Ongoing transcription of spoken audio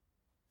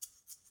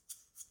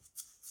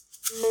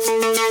I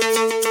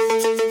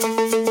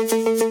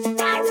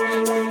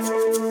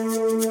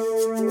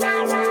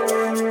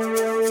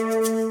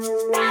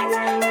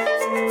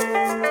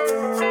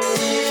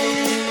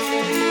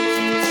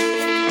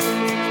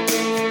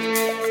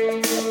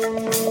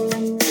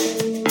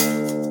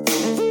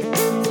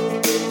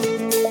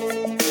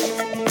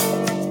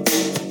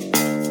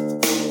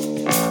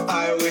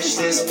wish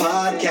this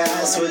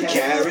podcast would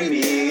carry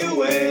me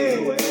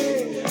away.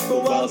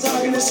 But while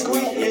talking to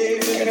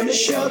Squeak and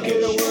Michelle, get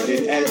a word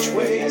in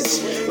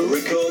edgeways.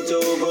 Record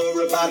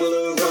over a bottle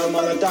of rum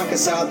on a dock of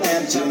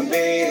Southampton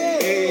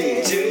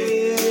Bay.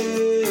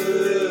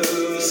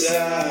 Due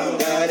south,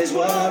 that is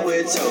what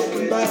we're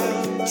talking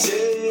about.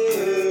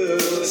 Due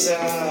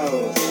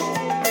south.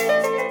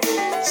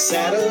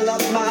 Saddle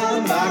up my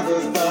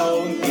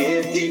microphone,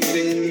 get deep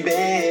in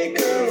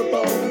bigger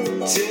bone.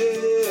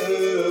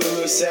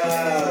 Due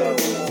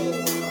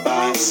south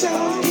by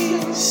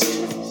southeast.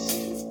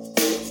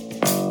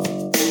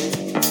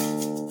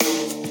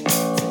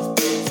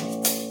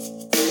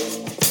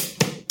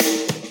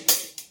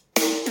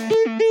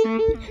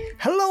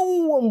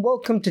 Hello and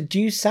welcome to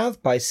Due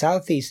South by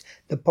Southeast,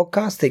 the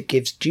podcast that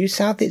gives Due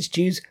South its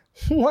dues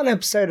one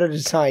episode at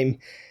a time.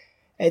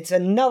 It's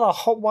another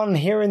hot one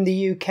here in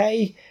the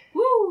UK.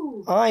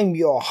 Woo! I'm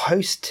your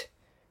host,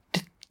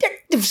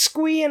 Detective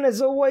Squee, and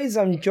as always,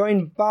 I'm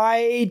joined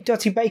by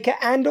Dottie Baker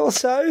and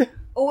also...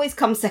 Always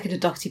comes second to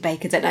Dottie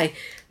Baker, don't I?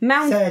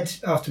 Third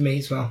after me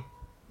as well.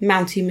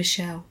 Mountie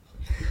Michelle.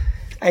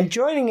 And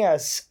joining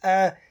us,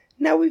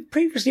 now we've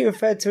previously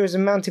referred to her as a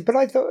Mountie, but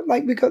I thought,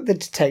 like, we got the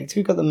detective,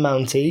 we got the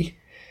Mountie.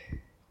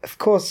 Of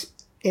course,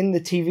 in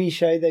the TV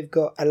show, they've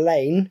got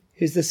Elaine,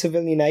 who's the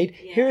civilian aide.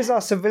 Yeah. Here is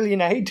our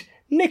civilian aide,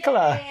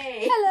 Nicola.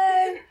 Hey.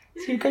 Hello.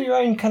 So you've got your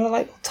own kind of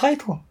like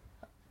title.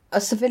 A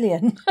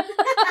civilian.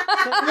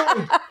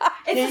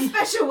 It's a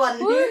special one.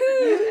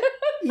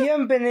 You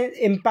haven't been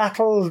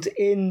embattled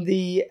in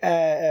the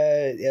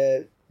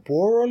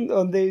war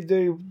on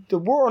the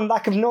war on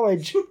lack of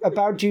knowledge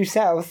about Due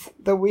South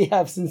that we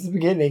have since the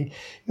beginning.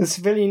 The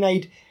civilian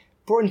aid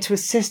brought in to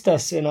assist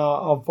us in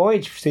our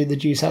voyage through the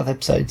Due South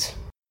episodes.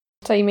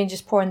 So you mean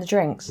just pouring the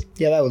drinks?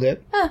 Yeah, that will do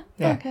it. Ah,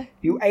 Yeah. okay.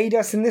 You aid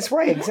us in this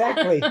way,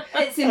 exactly.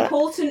 It's an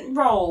important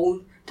role.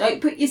 Don't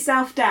put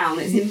yourself down.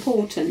 It's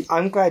important.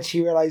 I'm glad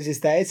she realises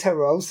that it's her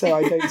role, so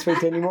I don't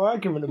expect any more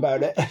argument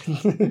about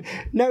it.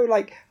 No,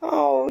 like,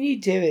 oh, you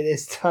do it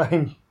this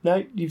time.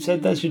 No, you've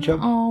said that's your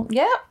job. Oh,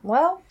 yeah,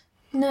 well,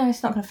 no,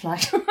 it's not going to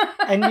fly.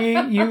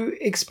 And you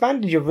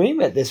expanded your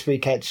remit this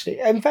week,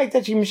 actually. In fact,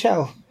 actually,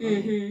 Michelle,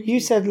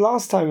 you said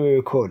last time we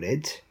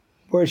recorded,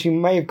 whereas you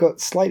may have got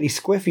slightly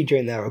squiffy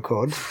during that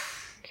record,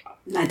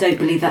 I don't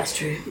believe that's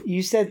true.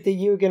 you said that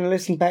you were going to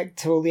listen back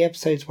to all the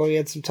episodes while you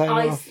had some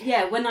time off.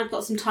 Yeah, when I've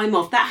got some time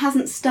off. That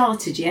hasn't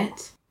started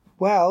yet.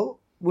 Well,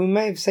 we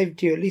may have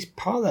saved you at least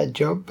part of that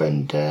job,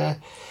 and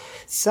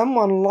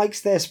someone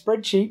likes their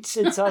spreadsheets.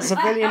 It's our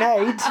civilian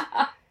aid.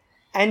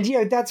 And, you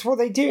know, that's what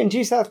they do. In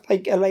Due South,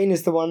 like, Elaine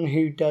is the one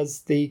who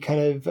does the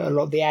kind of, a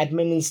lot of the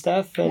admin and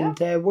stuff. And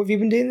what have you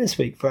been doing this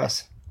week for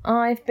us?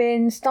 I've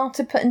been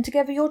started putting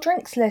together your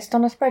drinks list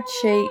on a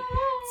spreadsheet.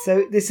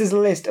 So this is a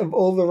list of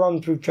all the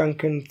rums we've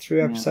drunken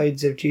through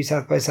episodes of Due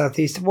South by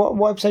Southeast. What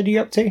episode are you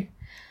up to?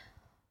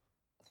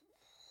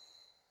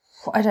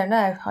 I don't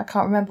know. I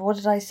can't remember. What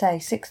did I say?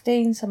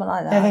 16? Something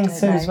like that. I think don't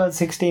so. know. It's about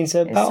 16.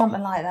 So It's about,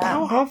 something like that.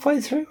 about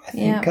halfway through, I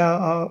think,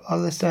 our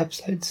list of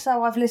episodes.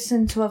 So I've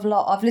listened to a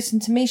lot. I've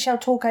listened to Michelle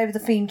talk over the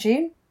theme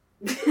tune.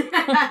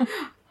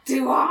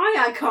 Do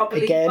I? I can't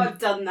believe Again, I've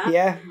done that.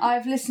 Yeah.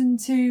 I've listened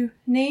to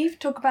Neve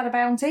talk about a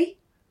bounty.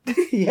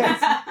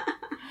 Yes.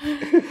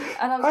 And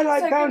I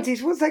like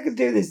bounties. What's that going to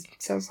do with this?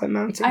 Sounds like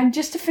mountain. And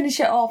just to finish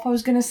it off, I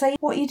was going to say,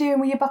 what are you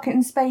doing with your bucket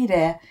and spade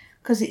here?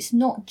 Because it's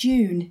not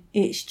June,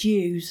 it's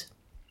Jews.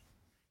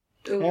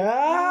 Ooh.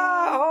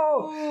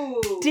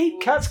 Oh,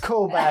 deep cuts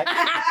callback.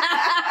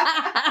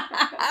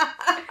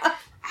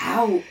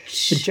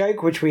 Ouch. The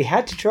joke which we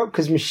had to drop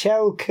because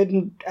Michelle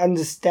couldn't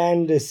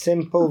understand a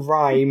simple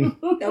rhyme.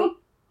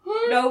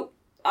 Nope.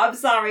 I'm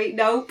sorry.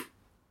 Nope.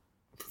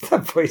 What's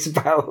that voice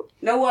about?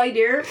 No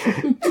idea.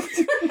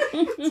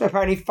 So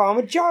apparently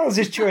Farmer Giles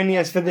is joining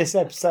us for this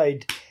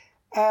episode.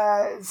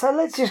 So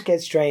let's just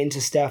get straight into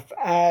stuff.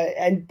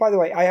 And by the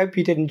way, I hope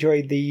you did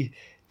enjoy the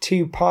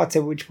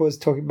two-parter, which was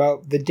talking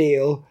about the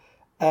deal.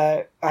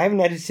 I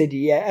haven't edited it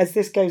yet. As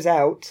this goes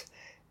out...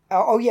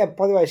 oh, yeah,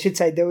 by the way, I should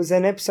say, there was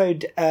an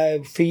episode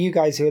for you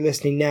guys who are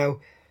listening now,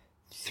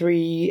 4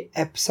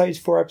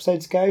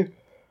 episodes ago,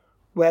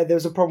 where there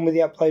was a problem with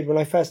the upload. When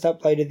I first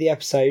uploaded the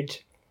episode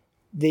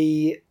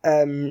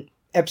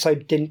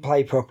didn't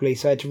play properly,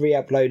 so I had to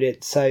re-upload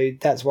it. So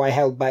that's why I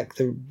held back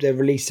the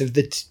release of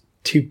the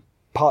two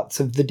parts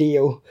of the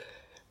deal.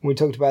 We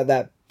talked about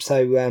that.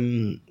 So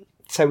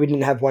we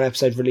didn't have one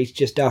episode released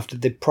just after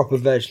the proper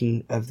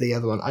version of the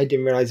other one. I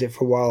didn't realise it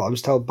for a while. I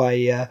was told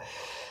by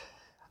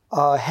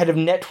our head of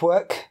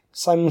network,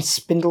 Simon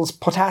Spindles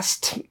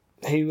Potast,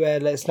 who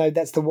let us know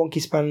that's the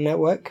Wonky Spanner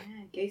Network.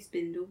 Yeah, go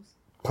Spindles.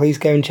 Please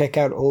go and check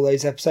out all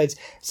those episodes.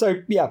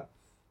 So, yeah.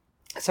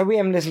 So we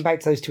haven't listened back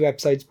to those 2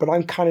 episodes, but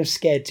I'm kind of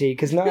scared too,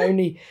 because not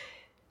only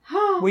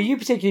were you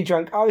particularly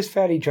drunk, I was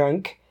fairly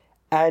drunk,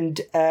 and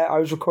I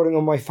was recording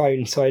on my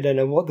phone, so I don't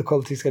know what the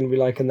quality's going to be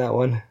like on that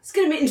one. It's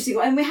going to be interesting.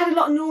 And we had a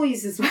lot of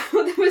noise as well.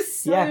 There was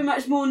so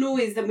much more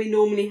noise than we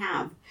normally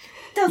have.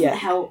 Doesn't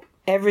help.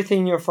 Everything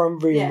in your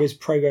front room was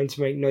programmed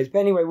to make noise. But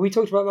anyway, we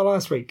talked about that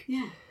last week.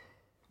 Yeah.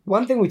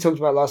 One thing we talked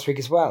about last week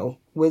as well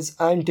was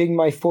I'm doing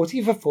my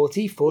 40 for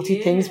 40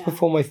 things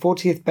before my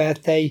 40th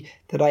birthday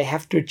that I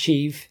have to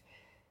achieve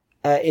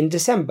in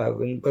December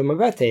when my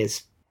birthday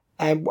is.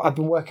 And I've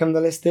been working on the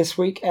list this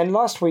week. And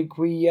last week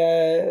we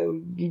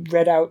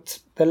read out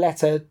the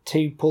letter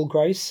to Paul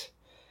Gross.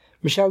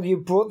 Michelle, you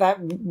brought that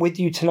with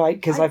you tonight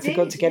because I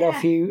forgot to get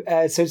off you.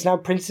 So it's now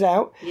printed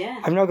out. Yeah.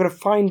 I'm now going to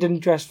find an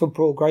address for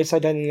Paul Gross. I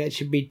don't think that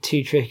should be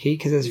too tricky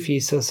because there's a few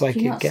sources I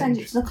Can you could not get. send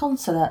it to the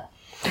consulate?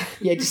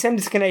 Yeah, just send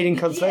it to Canadian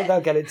Consulate. They'll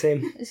get it to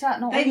him. Is that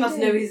not They what you must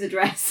do? know his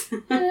address.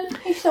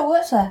 He still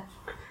works there.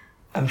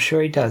 I'm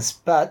sure he does.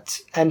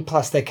 And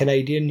plus they're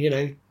Canadian, you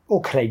know. All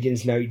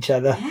Canadians know each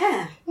other.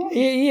 Yeah.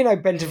 You know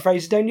Benton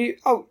Fraser, don't you?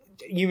 Oh,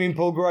 you mean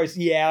Paul Gross?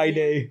 Yeah, I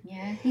do.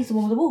 Yeah, he's the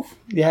one with the wolf.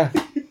 Yeah.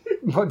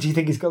 What, do you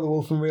think he's got the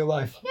wolf in real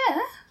life?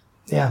 Yeah,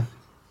 Yeah.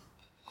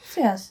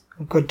 yes.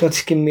 Oh, God,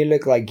 Dot's giving me a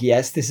look like,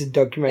 yes, this is a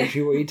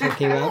documentary. What are you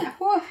talking about?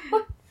 What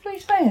are you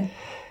saying?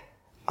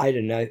 I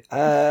don't know,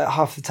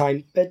 half the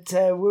time. But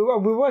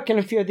we're working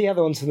a few of the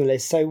other ones on the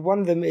list. So one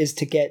of them is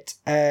to get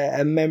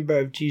a member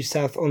of Due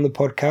South on the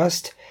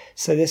podcast.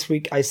 So this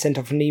week I sent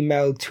off an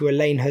email to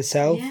Elaine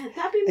herself. Yeah,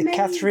 that'd be amazing.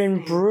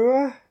 Catherine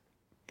Brewer?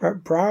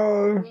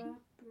 Brower?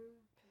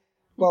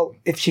 Well,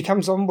 if she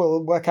comes on,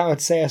 we'll work out how to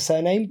say her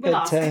surname. We'll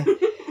But ask.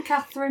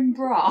 Catherine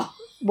Bra.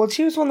 well,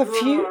 she was one of the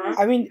few.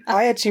 I mean,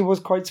 I actually was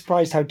quite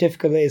surprised how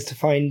difficult it is to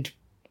find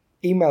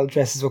email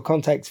addresses or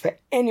contacts for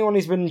anyone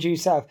who's been in Due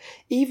South.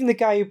 Even the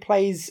guy who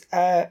plays,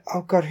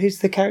 oh God, who's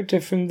the character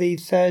from the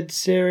 3rd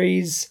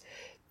series?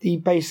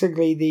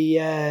 Basically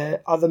the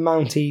other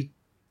Mountie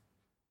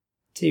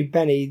to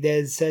Benny.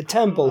 There's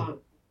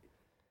Turnbull.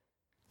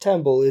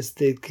 Turnbull is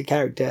the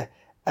character.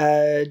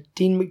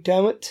 Dean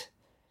McDermott,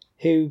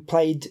 who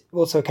played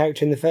also a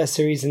character in the 1st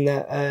series in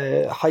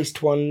the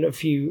heist one a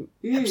few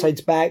episodes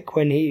back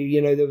when he,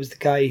 there was the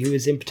guy who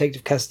was in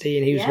protective custody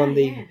and he was one of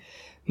the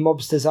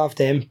mobsters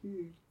after him.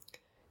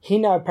 He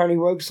now apparently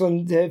works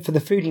on for the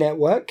Food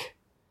Network.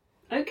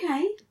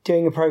 Okay.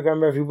 Doing a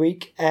program every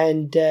week,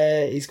 and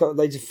he's got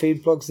loads of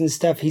food blogs and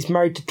stuff. He's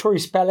married to Tori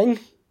Spelling.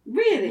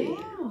 Really?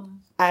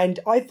 And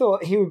I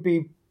thought he would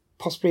be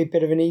possibly a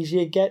bit of an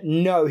easier get.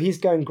 No, he's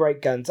going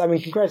great guns. I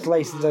mean,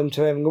 congratulations on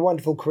to having a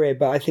wonderful career,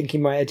 but I think he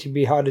might actually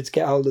be harder to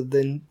get hold of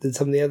than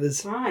some of the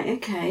others. Right,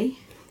 okay.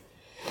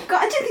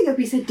 God, I didn't think it would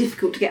be so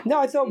difficult to get. No,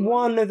 I thought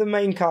one of the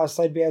main casts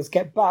I'd be able to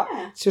get, but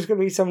it's just going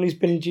to be someone who's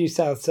been in Due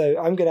South, so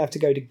I'm going to have to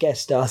go to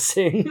guest star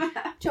soon. Do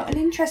you know, an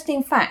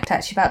interesting fact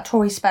actually about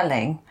Tori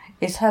Spelling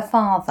is her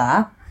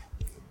father,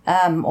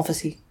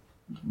 obviously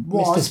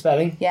was Mr.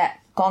 Spelling. Yeah,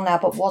 gone now,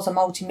 but was a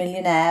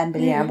multi-millionaire,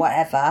 billionaire,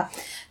 whatever.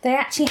 They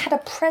actually had a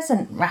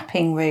present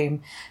wrapping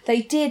room.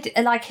 They did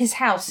like his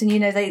house, and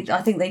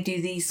I think they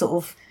do these sort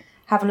of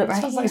have a look.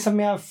 Sounds like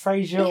something out of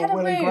Frasier He had or a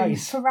Will and room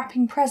Grace. for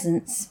wrapping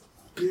presents.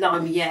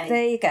 Blimey, yeah.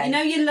 There you go. You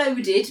know you're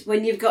loaded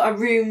when you've got a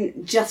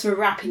room just for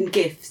wrapping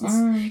gifts.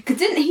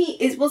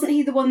 Because wasn't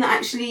he the one that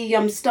actually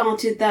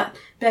started that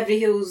Beverly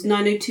Hills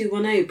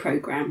 90210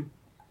 programme?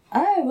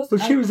 Oh, Well,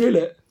 she was in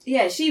it.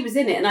 Yeah, she was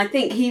in it, and I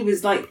think he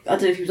was like, I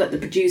don't know if he was like the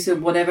producer or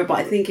whatever, but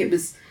I think it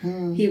was,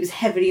 he was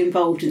heavily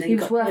involved, and then He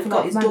was worth a lot got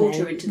of his money.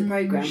 daughter into the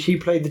programme. She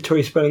played the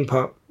Tori Spelling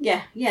part.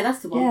 Yeah, that's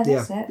the one. Yeah,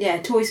 that's it.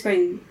 Yeah, Tori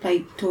Spelling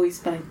played Tori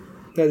Spelling.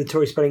 No, the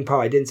Tori Spelling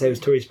part. I didn't say it was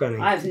Tori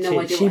Spelling. I have no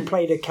idea She what-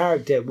 played a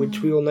character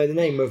which we all know the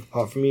name of,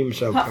 apart from you,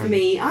 Michelle. Apart from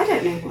me, I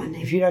don't know what her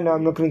name If you don't know,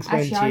 I'm not going to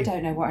explain Actually, to I you.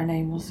 don't know what her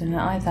name was in it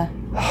either.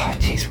 Oh,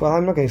 jeez. Well,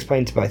 I'm not going to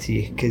explain it back to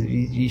you because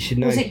you should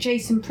know. Was it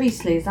Jason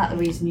Priestley? Is that the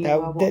reason you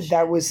watched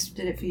that it? was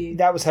Did it for you?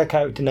 that was her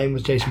character name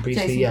was Jason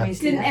Priestley. Jason yeah,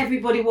 Priestley. Didn't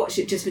everybody watch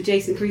it just for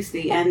Jason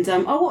Priestley? And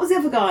what was the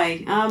other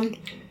guy?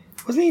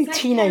 wasn't he in Zac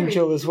Teen Perry.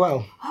 Angel as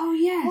well? Oh,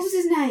 yes. What was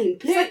his name?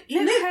 Luke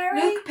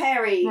Perry? Luke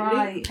Perry.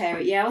 Right. Luke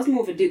Perry. Yeah, I was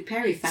more of a Luke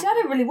Perry fan. See, I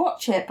don't really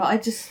watch it, but I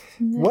just...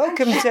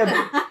 Welcome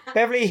to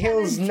Beverly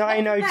Hills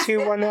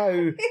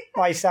 90210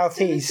 by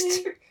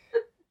Southeast,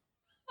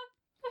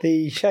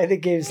 the show that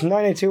gives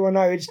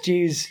 90210 its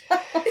dues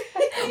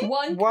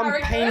One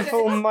one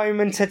painful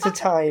moment at a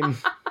time.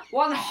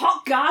 One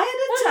hot guy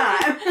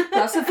at a time.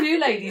 That's a few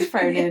ladies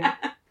thrown in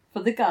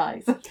for the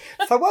guys.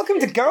 So welcome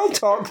to Girl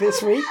Talk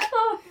this week.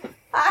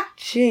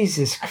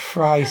 Jesus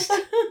Christ.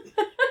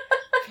 I'm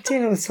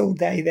dealing with this all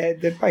day.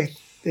 They're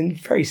both in a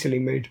very silly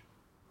mood.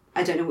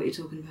 I don't know what you're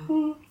talking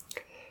about.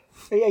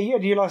 But yeah, you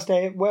had your last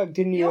day at work,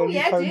 didn't you? Oh on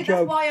your yeah, phone dude. job?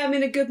 That's why I'm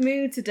in a good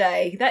mood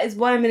today. That is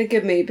why I'm in a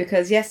good mood,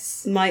 because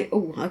yes,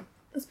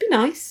 that's been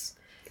nice.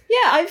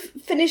 Yeah, I've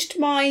finished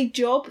my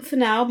job for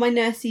now, my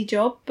nursey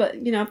job, but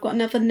I've got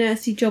another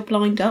nursey job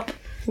lined up.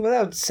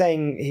 Without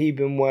saying who you've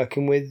been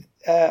working with,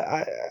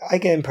 I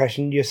get the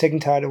impression you're sick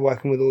and tired of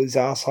working with all these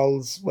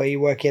assholes where you're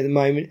working at the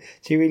moment,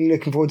 so you're really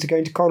looking forward to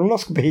going to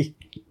colonoscopy.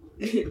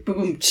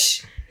 Boom,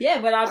 tsh. Yeah,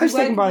 well, I'll I be was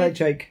thinking working about that with...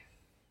 joke.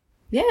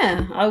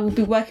 Yeah, I will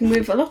be working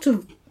with a lot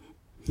of...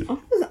 It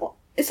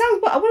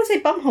sounds... I want to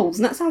say bumholes,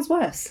 and that sounds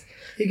worse.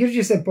 You could have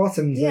just said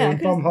bottoms. Yeah, I and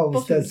could have bum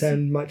holes said does bottoms.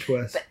 sound much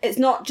worse. But it's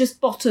not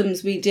just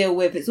bottoms we deal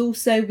with. It's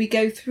also we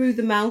go through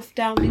the mouth,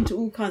 down into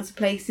all kinds of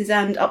places,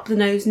 and up the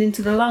nose and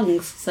into the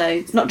lungs. So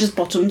it's not just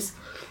bottoms.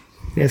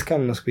 Yeah, it's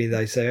colonoscopy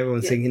though, so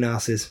everyone's thinking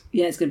asses.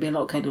 Yeah, it's going to be a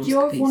lot of colonoscopies. Do you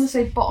always want to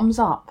say bottoms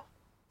up?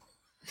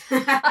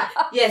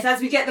 Yes, as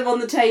we get them on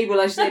the table,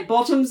 I should say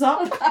bottoms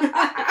up.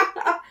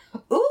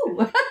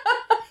 Ooh.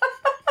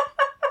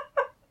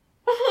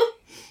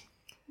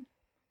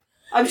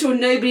 I'm sure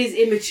nobody's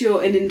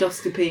immature in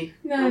endoscopy.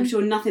 No. I'm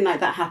sure nothing like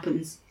that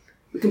happens.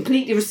 We're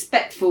completely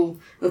respectful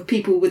of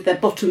people with their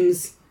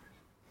bottoms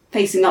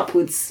facing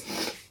upwards,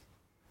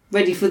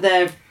 ready for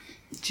their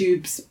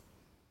tubes.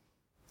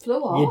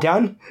 Floor. You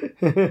done?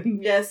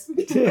 Yes.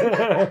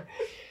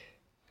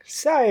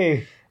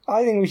 So,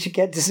 I think we should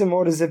get to some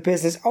orders of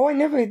business. Oh, I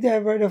never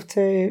wrote off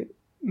to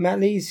Matt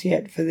Lees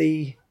yet for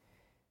the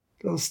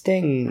little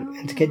sting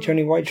and to get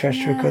Johnny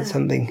Whitetrash to record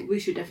something. We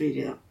should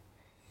definitely do that.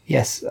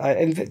 Yes,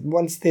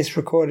 once this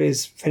record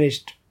is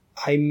finished,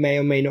 I may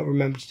or may not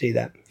remember to do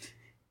that.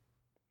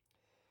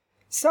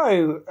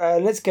 So,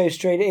 let's go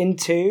straight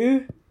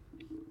into...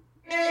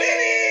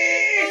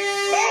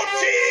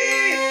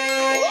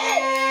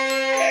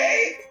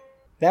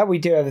 That we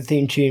do have a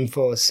theme tune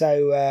for.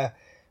 So,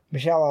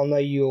 Michelle, I know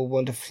you'll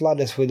want to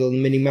flood us with all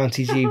the mini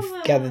Mounties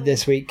you've gathered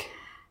this week.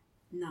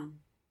 None.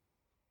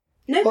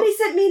 Nobody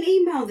sent me an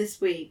email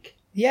this week.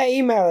 Yeah,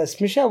 email us.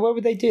 Michelle, where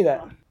would they do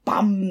that?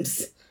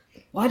 Bums.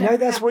 Why don't No, I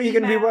that's have what you're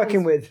going to be emails?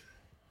 working with.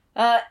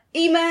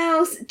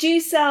 Emails,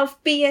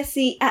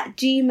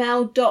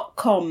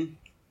 dewsouthbse@gmail.com.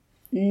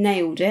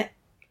 Nailed it.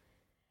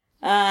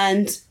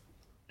 And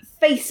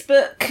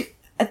Facebook,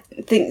 I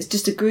think it's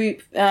just a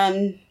group,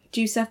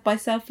 Due South by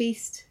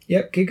Southeast.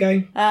 Yep, keep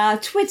going.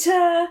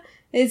 Twitter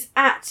is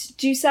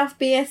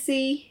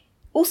 @DueSouthBSE.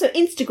 Also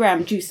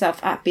Instagram,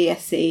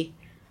 DueSouth@BSE.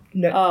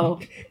 No, Oh.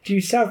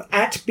 Due South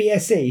at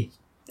BSE.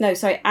 No,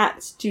 sorry,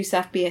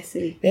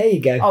 @DueSouthBSE. There you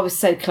go. I was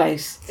so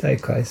close. So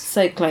close.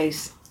 So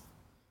close.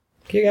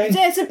 Keep going.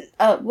 There's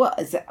a, what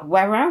is it? A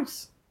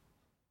warehouse?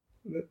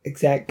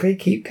 Exactly,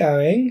 keep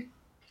going.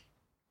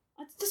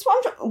 Just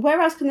what I'm trying.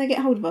 Where else can they get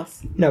hold of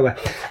us? Nowhere.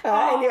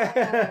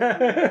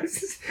 Anyway.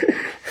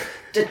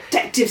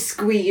 Detective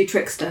Squee, you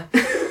trickster.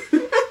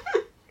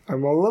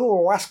 I'm a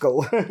little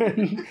rascal.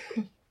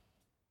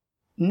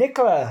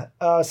 Nicola,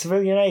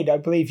 Civilian Aid, I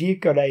believe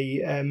you've got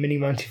a mini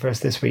Mountie for us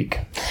this week.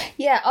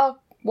 Yeah,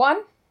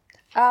 one.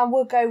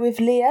 We'll go with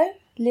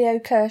Leo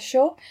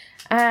Kershaw,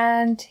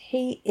 and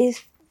he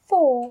is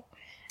 4.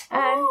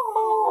 And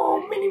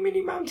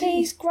mini Mountie.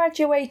 he's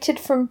graduated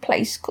from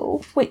play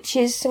school, which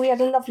is, so we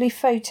had a lovely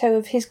photo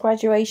of his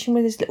graduation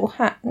with his little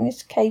hat and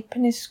his cape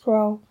and his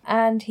scroll.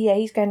 And yeah,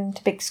 he's going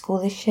into big school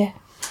this year.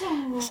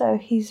 So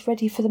he's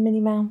ready for the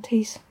mini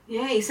Mounties.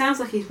 Yeah, he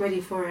sounds like he's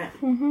ready for it.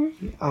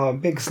 Oh,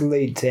 big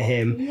salute to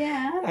him.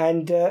 Yeah.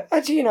 And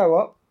actually, you know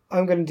what?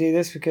 I'm going to do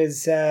this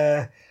because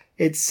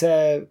it's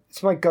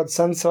my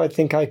godson, so I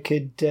think I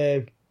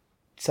could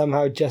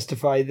somehow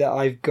justify that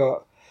I've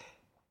got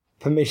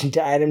permission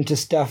to add him to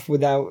stuff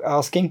without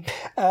asking.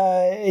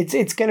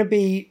 It's going to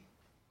be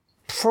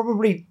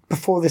probably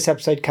before this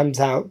episode comes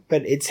out,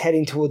 but it's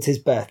heading towards his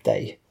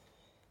birthday.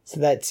 So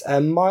that's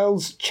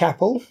Miles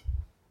Chappell.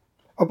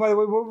 Oh, by the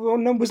way, what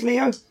number's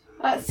Leo?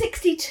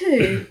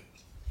 62.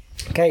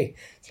 Okay,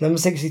 so number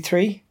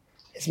 63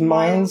 is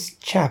Miles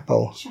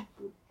Chappell.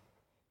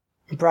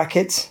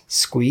 Brackets,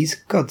 squeeze,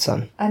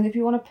 godson. And if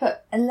you want to put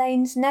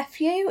Elaine's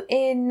nephew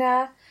in...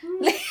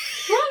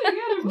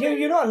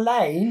 You're not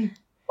Elaine.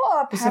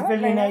 Well, It's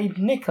apparently. Civilian Aid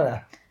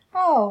Nicola.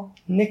 Oh,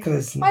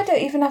 Nicola's. I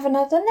don't even have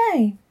another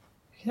name.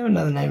 You have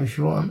another name if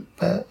you want,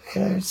 but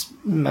it's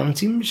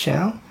Mountie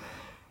Michelle.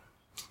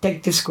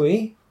 Detective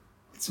Squee.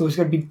 It's always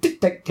got to be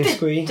Detective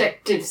Squee.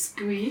 Detective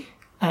Squee.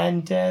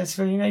 And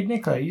Civilian Aid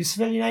Nicola. You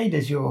Civilian Aid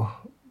as your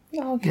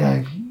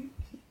Okay.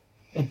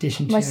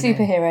 addition to My your name.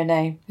 superhero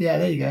name. Yeah,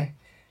 there you go.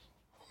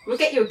 We'll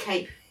get you a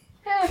cape.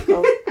 Yeah,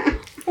 cool.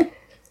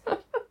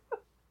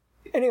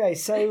 Anyway,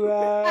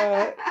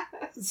 so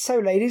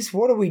ladies,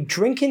 what are we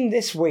drinking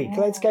this week?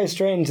 Let's go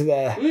straight into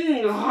there.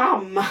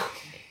 Rum.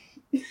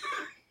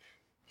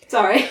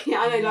 Sorry,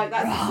 I know, like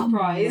that's a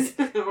surprise.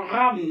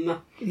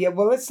 Rum. Yeah,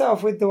 well, let's start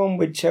off with the one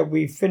which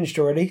we've finished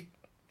already,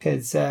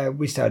 because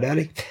we started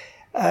early.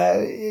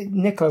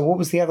 Nicola, what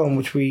was the other one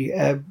which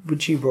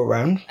you brought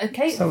round?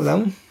 Okay. Start with that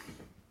one.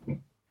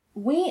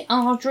 We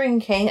are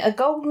drinking a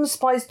Golden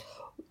Spiced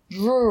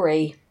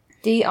Drury.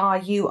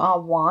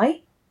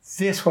 Drury.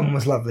 This one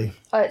was lovely.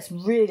 Oh, it's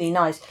really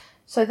nice.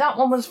 So that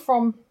one was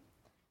from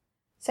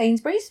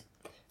Sainsbury's.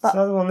 But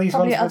Another one of these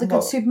probably ones other with good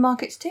what-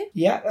 supermarkets too.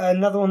 Yeah,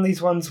 another one of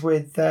these ones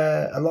with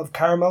a lot of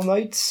caramel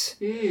notes.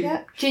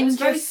 Yeah. Ginger,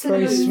 very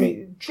Very cinnamon,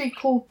 sweet.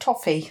 treacle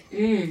toffee.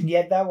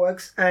 Yeah, that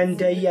works. And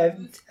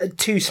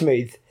too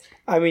smooth.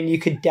 I mean, you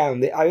could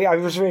down it. I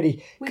was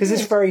really... Because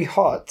it's did. very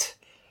hot.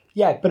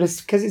 Yeah, but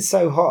it's because it's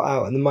so hot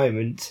out at the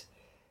moment.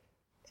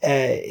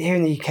 here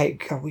in the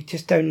UK, God, we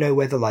just don't know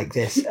weather like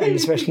this, and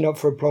especially not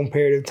for a long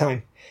period of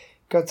time.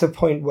 Got to a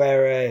point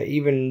where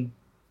even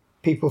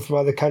people from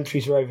other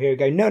countries are over here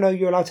going, no,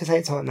 you're allowed to say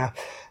it's hot now.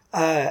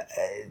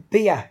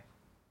 But yeah,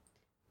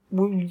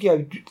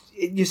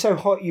 you're so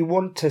hot you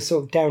want to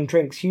sort of down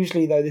drinks.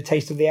 Usually, though, the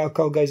taste of the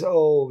alcohol goes,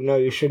 oh, no,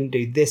 you shouldn't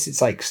do this.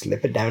 It's like,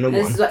 slip it down a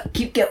It's one. like,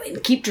 keep going,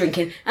 keep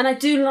drinking. And I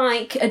do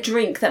like a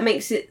drink that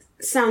makes it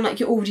sound like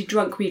you're already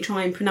drunk when you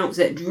try and pronounce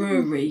it.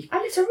 Drury.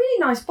 And it's a really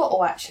nice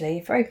bottle, actually.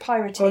 Very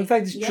piratey. Well, in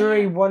fact, it's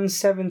Drury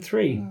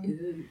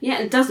 173. Yeah,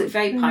 it does look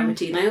very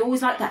piratey, and I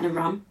always like that in a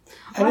rum.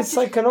 And it's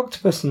like an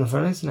octopus on the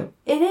front, isn't it?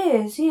 It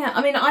is, yeah.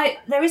 I mean,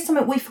 there is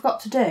something we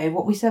forgot to do,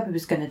 what we said we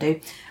was going to do.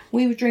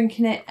 We were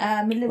drinking it...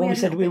 We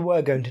said we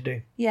were going to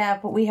do. Yeah,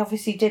 but we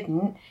obviously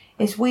didn't.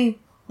 Is we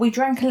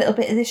drank a little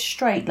bit of this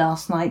straight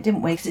last night,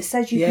 didn't we? Because it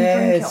says you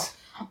can drink it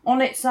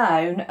on its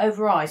own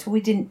over ice. Well,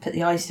 we didn't put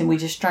the ice in, we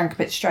just drank a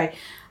bit straight.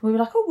 We were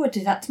like, oh, we'll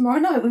do that tomorrow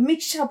night with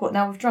Michelle, but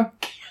now we've drunk.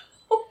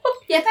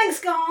 Yeah,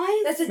 thanks, guys.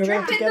 There's a We're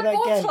drink going to in the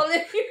get that bottle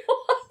if you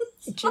want.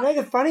 Do you know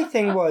the funny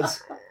thing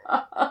was,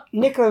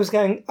 Nicola was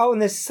going, oh,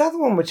 and there's this other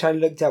one which I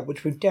looked up,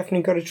 which we've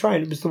definitely got to try,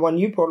 and it was the one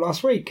you brought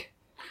last week.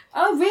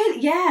 Oh,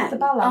 really? Yeah. The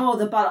Bala. Oh,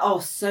 the Bala. Oh,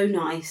 so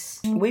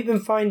nice. We've been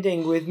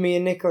finding with me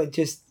and Nicola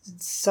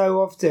just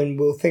so often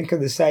we'll think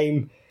of the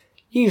same,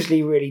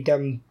 usually really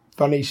dumb,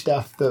 funny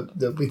stuff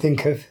that we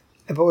think of,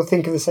 but we'll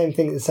think of the same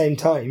thing at the same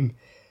time.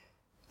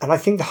 And I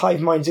think the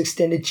hive mind's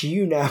extended to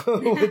you now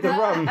with the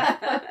rum.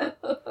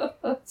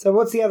 So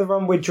what's the other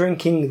rum we're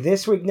drinking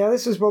this week? Now,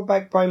 this was brought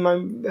back by my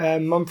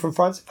mum from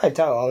France. In fact,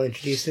 I'll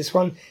introduce this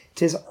one.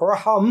 It is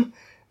Rahum.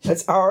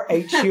 That's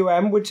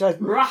R-H-U-M, which is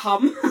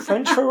Rahum.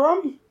 French for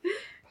rum.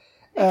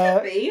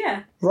 Could be,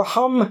 yeah.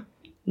 Rahum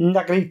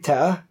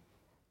Nagrita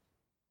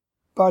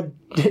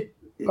Bardinet.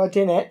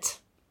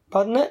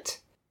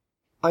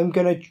 I'm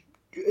going to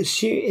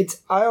assume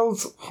it's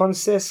Isles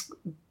Francisques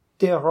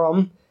de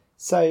Rhum.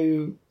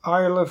 So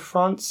Isle of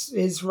France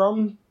is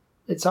rum.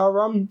 It's our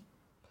rum.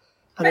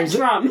 And French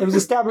rum. It was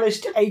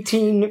established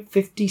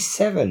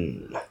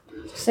 1857.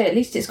 So at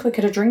least it's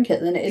quicker to drink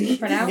it than it is to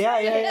pronounce.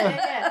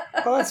 Yeah.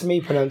 Well, that's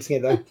me pronouncing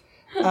it, though.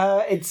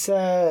 It's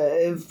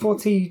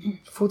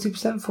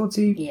 40%,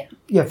 40?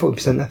 Yeah,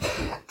 40%.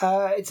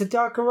 It's a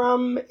darker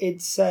rum.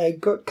 It's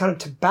got kind of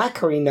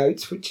tobacco-y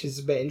notes, which is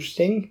a bit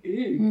interesting.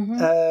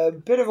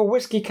 Bit of a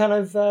whiskey kind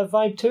of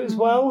vibe to it as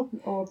well.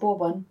 Or a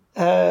bourbon.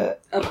 A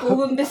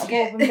bourbon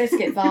biscuit. A bourbon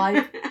biscuit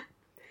vibe.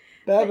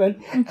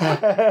 Bourbon.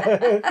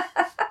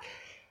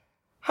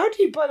 How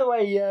do you, by the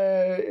way,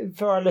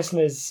 for our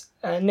listeners,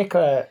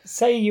 Nicola,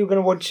 say you were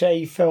going to watch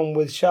a film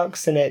with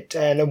sharks in it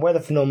and a weather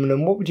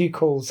phenomenon, what would you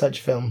call such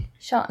a film?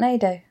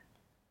 Sharknado.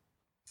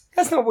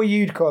 That's not what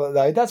you'd call it,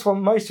 though. That's what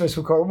most of us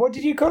would call it. What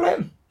did you call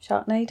it?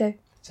 Sharknado.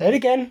 Say it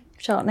again.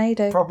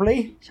 Sharknado.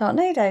 Properly.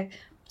 Sharknado. I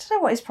don't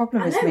know what his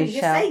problem is, I know, Michelle.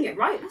 you're saying it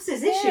right. What's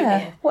his issue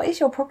here? What is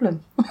your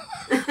problem?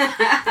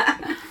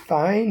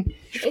 Fine.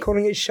 She's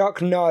calling it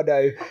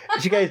Sharknado.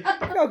 She goes,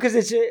 no, because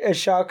it's a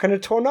shark and a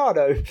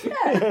tornado.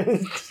 Yeah.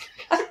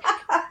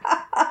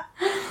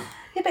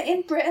 Yeah, but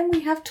in Britain we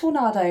have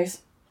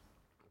tornadoes.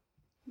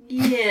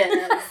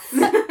 Yes.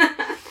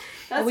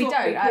 That's We what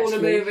don't, we call them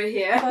actually. over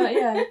here. But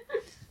yeah.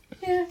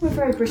 Yeah, we're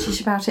very British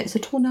about it. It's a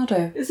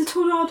tornado. It's a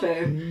tornado.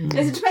 It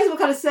depends what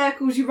kind of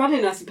circles you run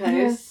in, I suppose.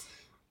 Yeah. As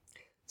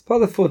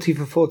part of the 40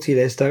 for 40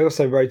 list, I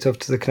also wrote off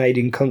to the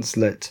Canadian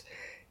consulate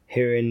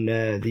here in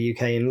the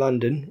UK in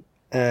London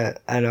and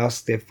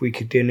asked if we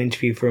could do an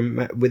interview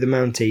with a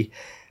Mountie.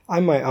 I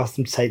might ask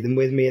them to take them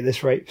with me at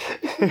this rate.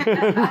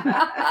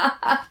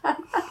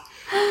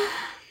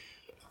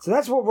 So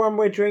that's what rum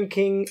we're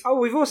drinking. Oh,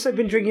 we've also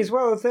been drinking as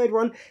well, a third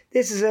one.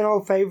 This is an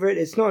old favourite.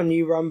 It's not a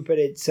new rum, but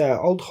it's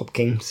Old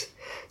Hopkins.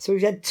 So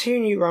we've had 2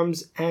 new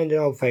rums and an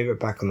old favourite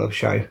back on the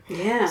show.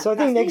 Yeah. So I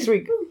think next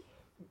week...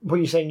 What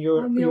are you saying?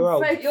 You're old?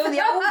 You're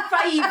the old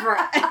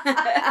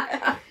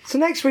favourite. So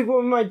next week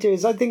what we might do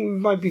is I think it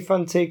might be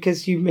fun too,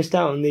 because you missed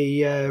out on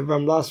the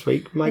rum last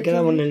week. Might get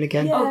that one in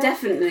again. Oh,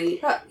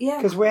 definitely. Yeah.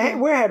 Because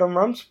we're ahead on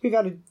rums. We've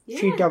had a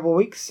few double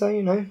weeks, so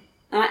you know.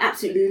 I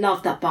absolutely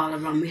love that Bala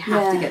rum. We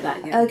have to get that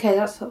again. Okay,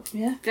 that's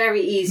yeah.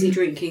 Very easy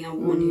drinking, I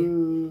warn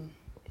you.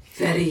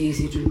 Very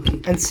easy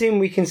drinking. And soon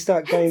we can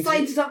start going. I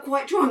ended up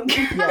quite drunk.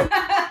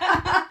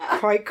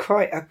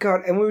 Quite. Oh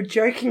God! And we were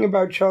joking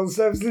about child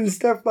services and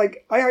stuff.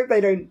 Like, I hope they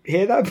don't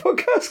hear that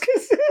podcast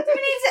because. Do we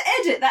need to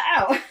edit that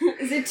out?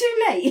 Is it too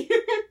late?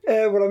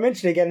 Well, I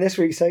mentioned it again this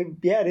week, so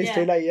yeah, it is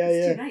too late.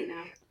 It's too late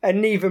now.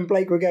 And Neve and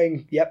Blake were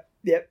going, yep.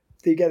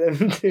 To get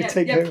them to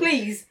take them.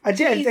 Please. I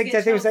think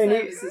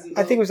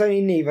it was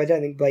only Neve. I don't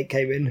think Blake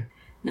came in.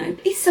 No,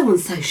 he's so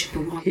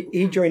unsociable.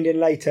 He joined in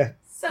later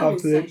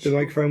after the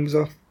microphone was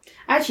off.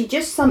 Actually,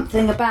 just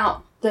something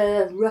about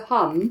the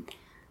Rahum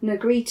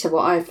Negrita,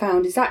 what I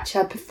found is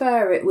actually I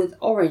prefer it with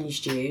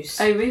orange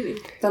juice Oh, really?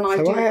 than I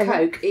do with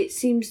Coke. It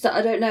seems that,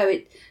 I don't know,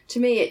 to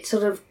me it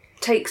sort of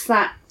takes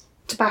that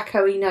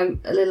tobacco-y note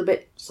a little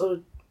bit sort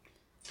of,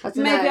 I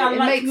don't Maybe know. I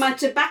like my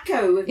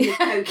tobacco with my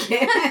Coke.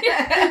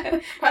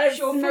 Perhaps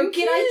you're Smoke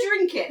it, I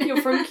drink it.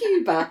 You're from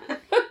Cuba.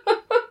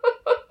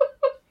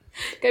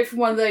 go from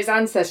one of those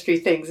ancestry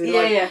things and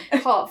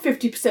part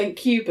 50%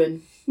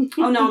 Cuban.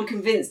 Oh no, I'm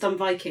convinced I'm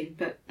Viking,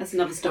 but that's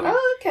another story.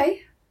 Oh,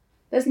 okay.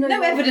 There's no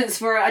evidence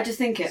for it, I just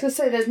think it. So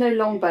say there's no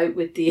longboat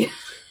with the...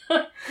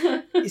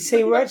 You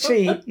see, we're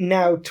actually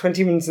now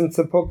 20 minutes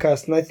into the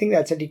podcast, and I think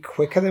that's actually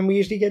quicker than we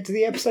usually get to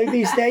the episode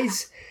these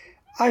days.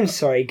 I'm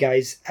sorry,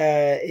 guys.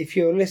 If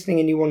you're listening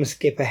and you want to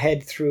skip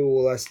ahead through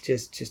all us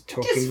just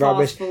talking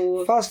rubbish,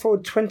 fast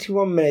forward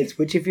 21 minutes,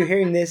 which if you're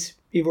hearing this,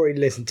 you've already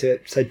listened to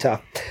it, so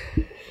tough.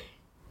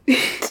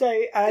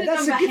 So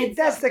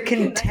that's the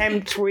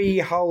contempt we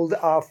hold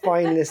our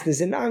fine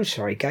listeners in. I'm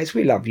sorry, guys.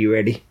 We love you,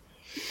 really.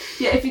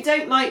 Yeah, if you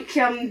don't like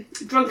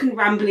drunken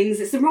ramblings,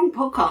 it's the wrong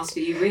podcast for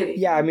you, really.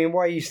 Yeah, I mean,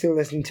 why are you still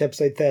listening to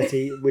episode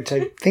 30, which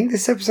I think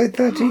this is episode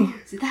 30?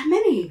 Is it that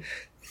many?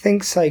 I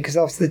think so, because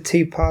after the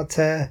two-part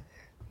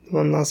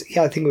one last...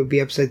 Yeah, I think it would be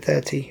episode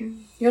 30.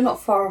 You're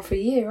not far off a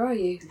year, are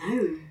you?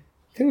 No.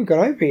 I think we've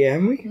gone over a year,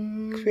 haven't we?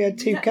 Because we had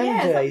two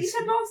calendar Yeah, days. you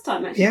said last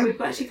time, actually. Yeah. We've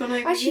actually gone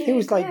over Actually, a year. It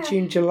was like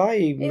June,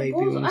 July, maybe. It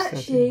when we was started.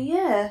 actually,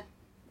 yeah.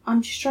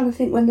 I'm just trying to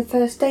think when the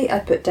first date I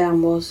put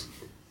down was.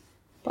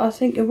 But I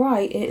think you're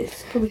right.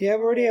 It's probably... Yeah,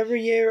 we're already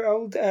every year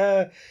old.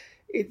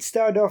 It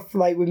started off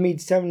like with me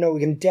determining, no, we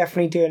can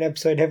definitely do an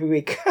episode every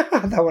week.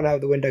 That went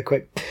out the window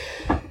quick.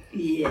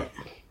 Yeah.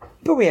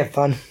 But we have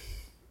fun.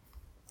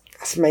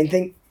 That's the main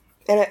thing.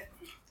 In it.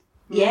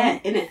 Yeah,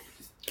 in it.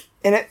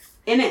 In it.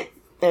 In it.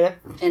 In it.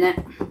 In it.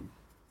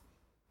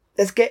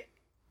 Let's get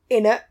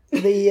in it.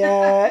 The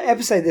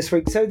episode this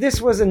week. So this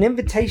was an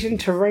invitation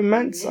to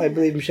romance, I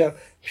believe, Michelle.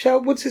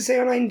 Michelle, what's it say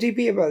on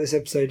IMDb about this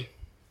episode?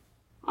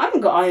 I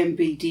haven't got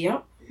IMBD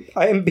up.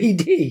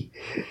 IMBD.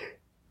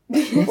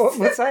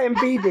 What's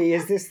IMBD?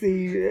 Is this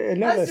the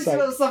another That's just site? a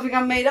little something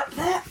I made up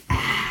there.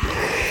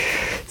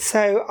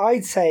 So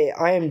I'd say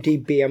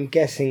IMDb, I'm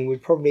guessing,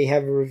 would probably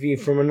have a review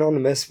from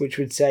Anonymous, which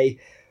would say,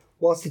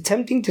 whilst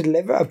attempting to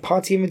deliver a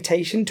party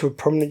invitation to a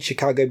prominent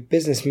Chicago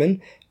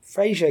businessman,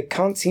 Frasier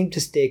can't seem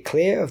to steer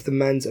clear of the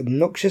man's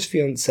obnoxious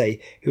fiancée,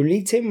 who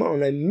leads him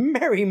on a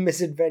merry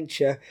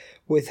misadventure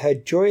with her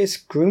joyous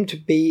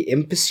groom-to-be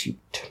in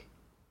pursuit.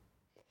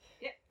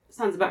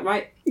 Sounds about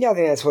right. Yeah, I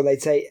think that's what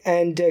they'd say.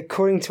 And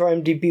according to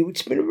IMDb, which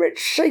has been a bit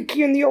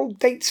shaky on the old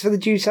dates for the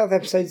Due South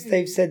episodes,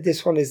 they've said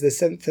this one is the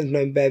 7th of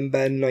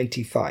November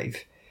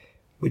 95,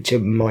 which it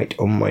might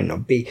or might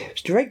not be.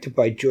 It's directed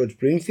by George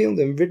Bloomfield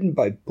and written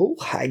by Paul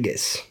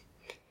Haggis.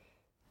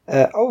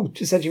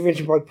 It's actually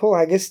written by Paul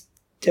Haggis,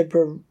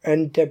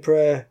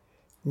 Deborah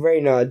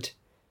Reynard,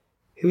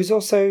 who was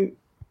also...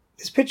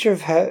 There's a picture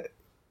of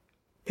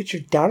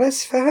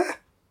Dallas for her?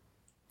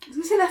 I was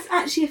going to say that's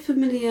actually a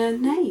familiar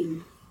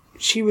name.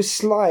 She was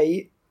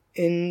Sly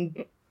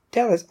in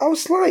Dallas. Oh,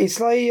 Sly.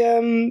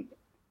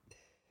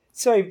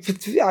 Sorry,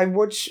 I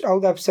watch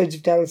old episodes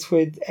of Dallas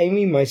with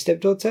Amy, my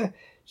stepdaughter.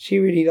 She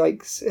really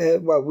likes,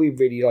 we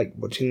really like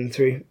watching them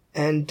through.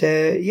 And,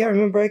 I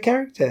remember her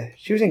character.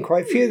 She was in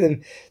quite a few of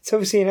them. It's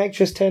obviously an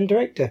actress turned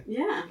director.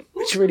 Yeah.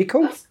 Which is really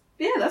cool.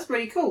 That's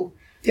really cool.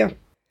 Yeah.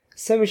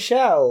 So,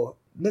 Michelle,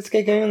 let's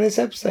get going on this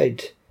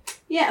episode.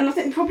 Yeah, and I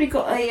think we've probably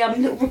got a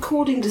little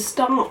recording to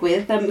start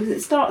with. Because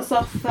it starts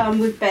off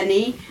with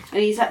Benny,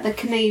 and he's at the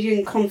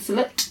Canadian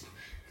consulate.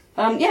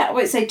 I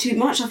won't say too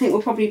much. I think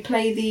we'll probably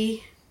play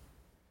the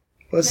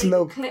clip. It's a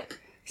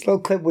little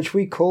clip which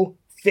we call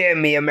Fear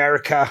Me,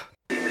 America.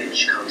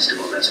 Image,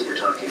 Constable, that's what we're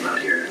talking about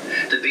here.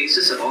 The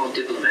basis of all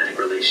diplomatic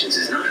relations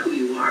is not who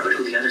you are, but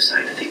who the other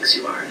side thinks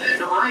you are.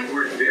 Now, I've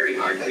worked very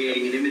hard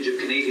creating an image of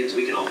Canadians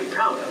we can all be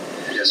proud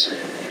of. Yes, sir.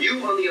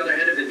 You, on the other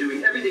hand, have been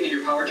doing everything in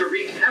your power to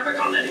wreak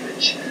havoc on that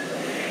image.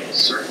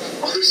 Sir.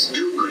 All this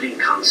do-gooding,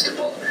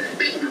 Constable.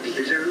 Picking up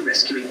litter,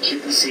 rescuing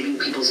kittens, saving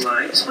people's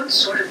lives. What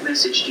sort of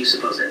message do you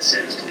suppose that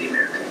sends to the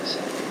Americans?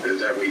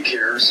 That we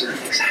care, sir.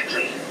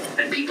 Exactly.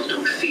 And people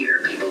don't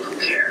fear people who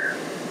care.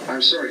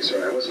 I'm sorry,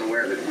 sir. I wasn't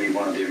aware that we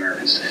wanted the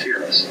Americans to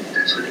fear us.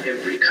 That's what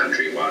every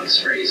country wants,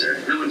 Fraser.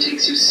 No one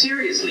takes you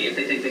seriously if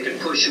they think they can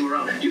push you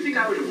around. Do you think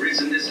I would have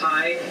risen this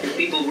high if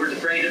people weren't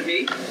afraid of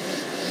me?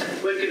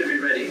 When can it be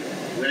ready?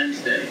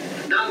 Wednesday.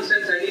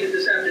 Nonsense, I need it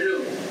this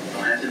afternoon.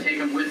 I'll have to take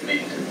them with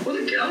me. Well,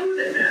 then get on with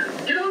it, man.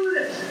 Get on with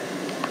it.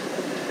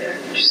 There,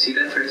 did you see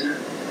that, Fraser?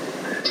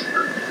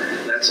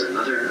 That's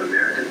another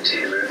American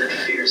tailor that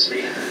fears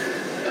me.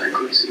 I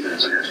could see that.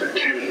 So that's what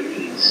Canada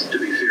means, to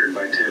be feared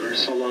by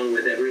tailors, along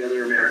with every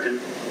other American.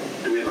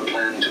 Do we have a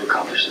plan to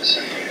accomplish this,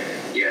 sir?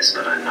 Yes,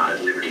 but I'm not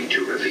at liberty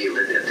to reveal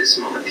it at this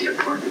moment. The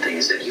important thing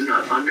is that you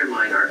not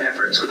undermine our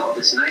efforts with all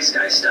this nice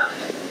guy stuff.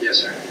 Yes,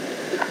 sir.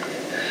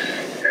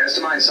 As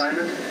to my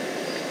assignment?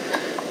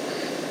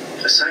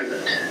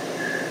 Assignment?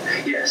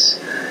 Yes.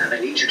 I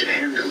need you to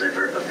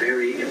hand-deliver a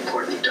very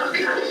important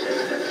document.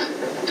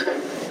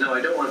 Now,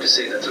 I don't want to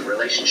say that the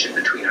relationship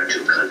between our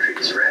two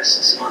countries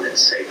rests on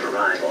its safe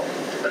arrival,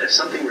 but if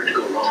something were to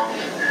go wrong,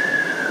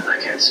 I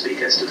can't speak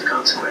as to the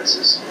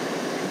consequences.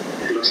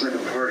 It looks like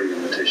a party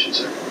invitation,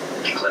 sir.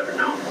 Clever,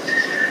 no?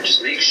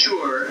 Just make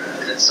sure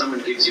that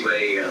someone gives you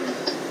a,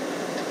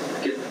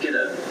 get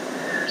a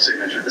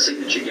Signature. The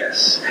signature,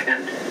 yes.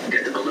 And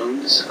get the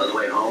balloons on the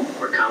way home.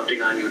 We're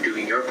counting on you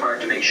doing your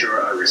part to make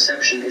sure our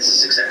reception is a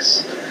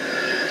success.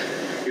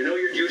 You know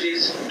your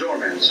duties?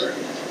 Doorman, sir.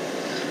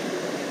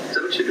 Is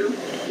that what you do?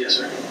 Yes,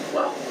 sir.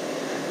 Well,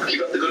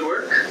 keep up the good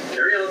work.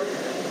 Carry on.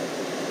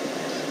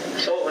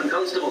 Oh, and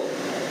Constable,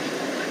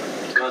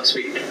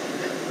 Godspeed.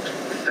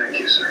 Thank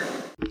you, sir.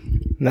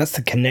 And that's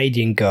the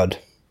Canadian God.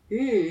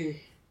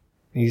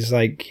 He's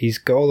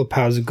got all the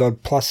powers of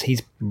God, plus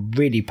he's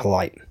really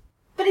polite.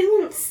 But he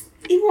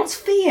wants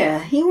fear.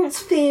 He wants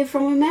fear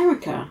from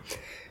America.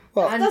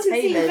 Well, That doesn't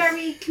seem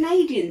very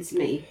Canadian to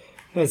me.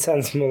 it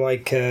sounds more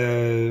like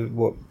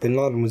what Bin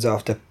Laden was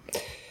after.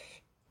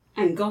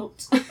 And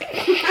got.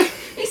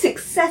 He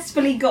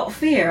successfully got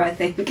fear, I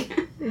think.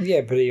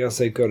 Yeah, but he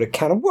also got a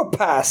can of whoop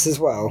ass as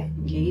well.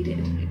 Yeah, he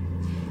did.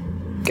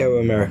 Go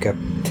America.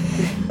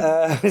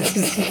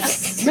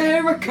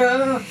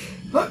 America!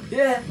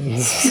 Yeah.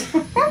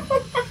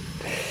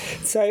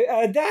 So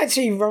that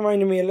actually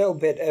reminded me a little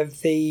bit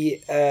of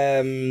the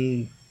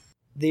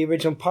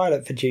original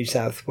pilot for Due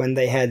South when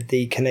they had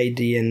the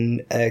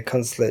Canadian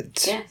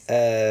consulate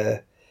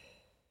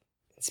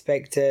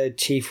inspector,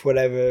 chief,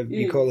 whatever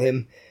you call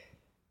him,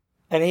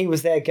 and he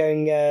was there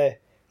going,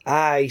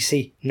 you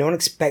see, no one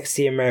expects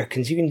the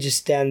Americans. You can just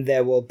stand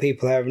there while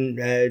people are having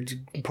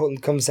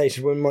important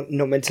conversations we're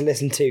not meant to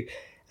listen to.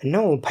 And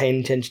no one will pay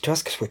any attention to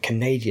us because we're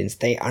Canadians.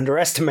 They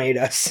underestimate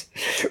us.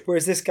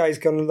 Whereas this guy's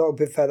gone a little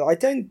bit further. I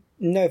don't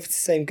know if it's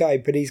the same guy,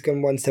 but he's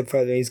gone one step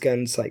further and he's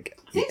gone, it's like...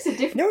 I think it's a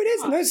different No, it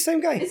is. guy. No, it's the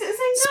same guy. Is it the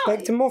same guy?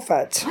 Spectre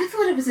Moffat. I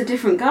thought it was a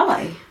different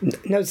guy.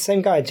 No, it's the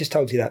same guy. I just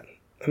told you that.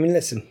 I mean,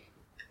 listen.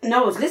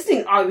 No, I was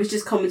listening. I was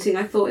just commenting.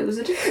 I thought it was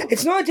a different one.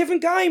 It's not a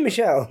different guy,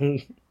 Michelle.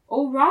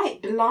 All right,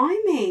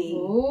 blimey.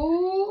 Nicola.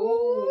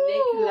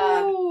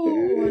 Oh,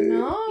 You need to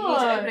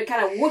no. open a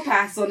can of whoop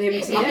ass on him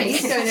Yeah, tonight.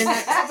 he's going in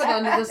that cupboard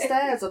under the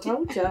stairs, I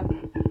told you.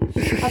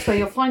 That's where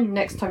you'll find him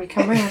next time you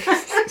come round.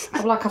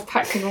 I'm like I've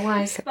packed him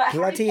away. Like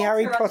Bloody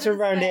Harry Potter under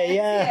the around here, stairs.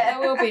 yeah.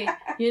 There will be.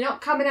 You're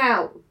not coming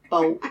out.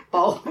 Bolt,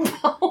 bolt,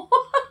 bolt.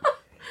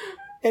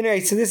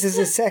 Anyway, so this is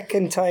the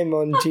second time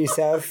on Due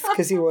South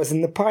because he was in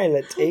the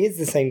pilot. He is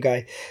the same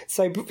guy.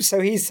 So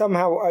he's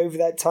somehow over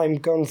that time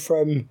gone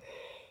from...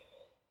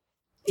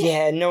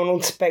 Yeah, no one will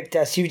expect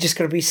us. You've just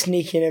got to be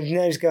sneaking. And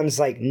those guns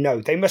like, no,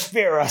 they must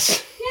fear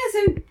us.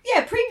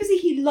 Previously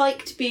he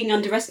liked being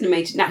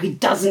underestimated. Now he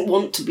doesn't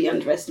want to be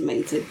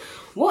underestimated.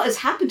 What has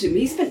happened to him?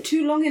 He spent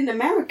too long in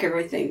America,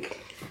 I think.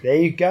 There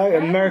you go.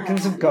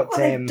 Americans have got Look what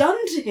to they've him.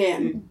 done to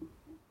him.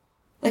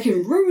 They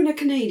can ruin a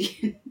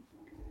Canadian.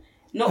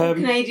 Not all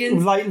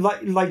Canadians. Like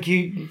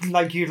you'd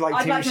like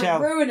I'd to, like Michelle.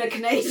 to ruin a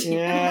Canadian.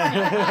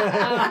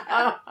 Yeah.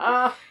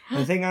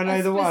 I think I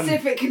know the one.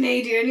 Specific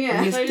Canadian,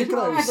 yeah. Mr. Those were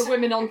Close. the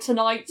women on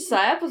tonight's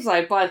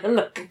episode by the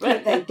look of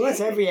it. Well, that's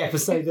every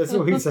episode. That's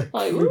always a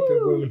Like, group of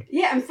woo. women.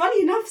 Yeah, and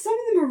funny enough, some of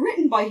them are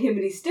written by him,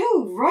 and he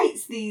still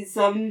writes these.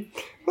 Well,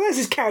 that's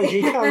his character.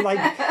 You can't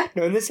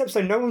no. In this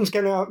episode, no one's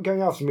going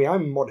after me.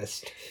 I'm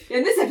modest.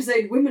 In this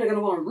episode, women are going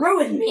to want to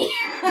ruin me.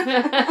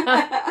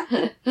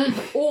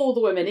 All the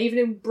women, even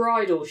in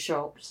bridal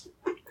shops.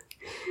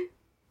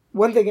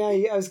 One thing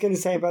I was going to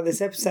say about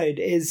this episode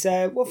is,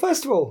 well,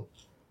 first of all,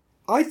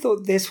 I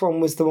thought this one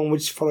was the one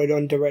which followed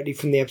on directly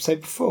from the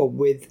episode before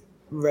with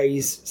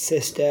Ray's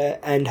sister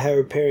and her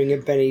appearing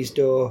at Benny's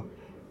door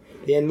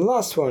at the end of the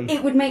last one.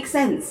 It would make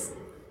sense.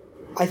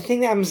 I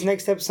think that happens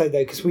next episode,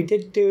 though, because we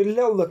did do a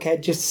little look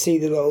at just to see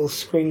the little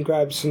screen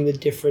grabs from the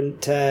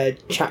different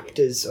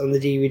chapters on the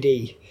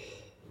DVD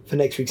for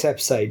next week's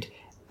episode,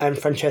 and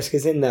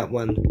Francesca's in that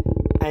one.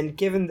 And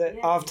given that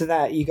after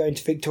that you go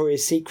into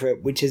Victoria's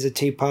Secret, which is a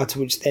two-parter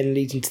which then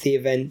leads into the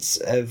events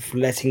of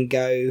Letting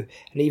Go,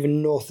 and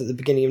even North at the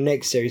beginning of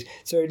next series,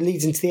 so it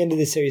leads into the end of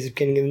the series, the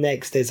beginning of the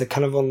next, there's a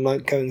kind of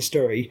ongoing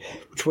story,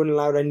 which wouldn't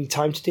allow any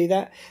time to do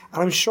that.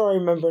 And I'm sure I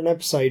remember an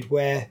episode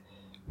where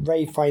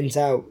Ray finds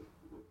out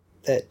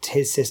that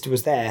his sister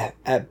was there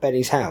at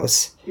Benny's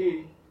house,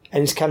 and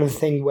it's kind of a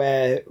thing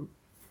where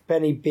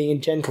Benny, being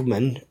a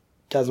gentleman,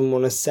 doesn't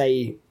want to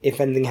say if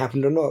anything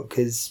happened or not,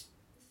 because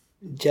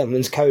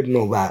gentleman's code and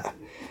all that.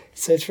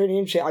 So it's really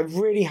interesting. I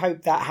really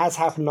hope that has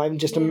happened. I'm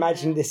just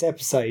imagining this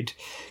episode,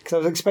 because I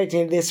was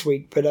expecting it this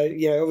week, but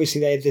obviously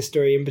they had this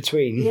story in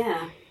between.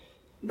 Yeah.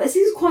 But it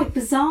seems quite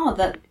bizarre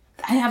that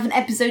I have an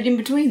episode in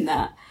between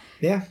that.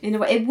 Yeah. In a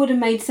way, it would have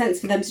made sense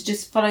for them to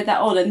just follow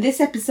that on. And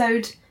this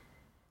episode,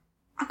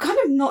 I'm kind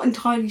of not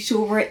entirely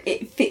sure where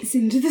it fits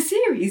into the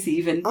series,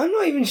 even. I'm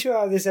not even sure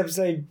how this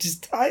episode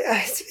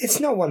it's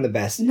not one of the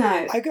best.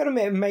 No. I gotta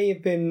admit, it may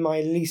have been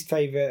my least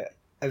favourite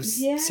of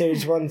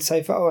series one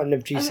so far, and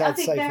of Due I South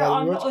think so there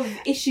far. are a lot of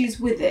issues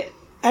with it.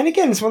 And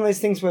again, it's one of those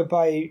things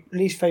whereby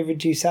least favourite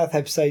Due South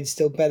episode's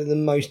still better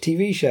than most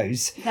TV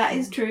shows. That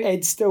is true.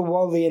 It's still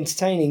wildly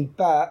entertaining,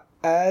 but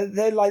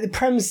the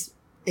premise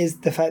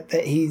is the fact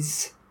that he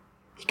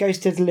goes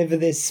to deliver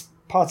this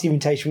party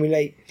invitation. We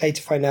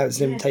later find out it's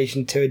an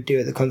invitation to a do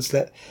at the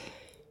consulate.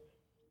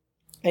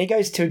 And he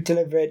goes to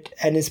deliver it,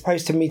 and is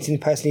supposed to meeting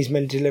the person he's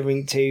meant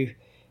delivering to.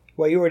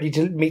 Well, he already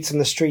meets on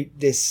the street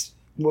this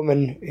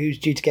woman who's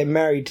due to get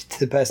married to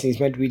the person he's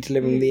meant to be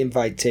delivering the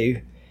invite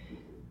to.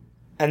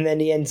 And then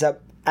he ends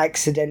up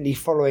accidentally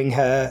following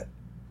her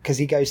because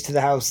he goes to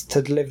the house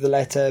to deliver the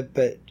letter,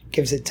 but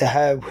gives it to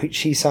her, which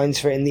she signs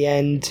for it in the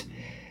end.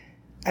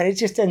 And it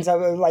just ends up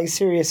with like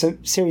series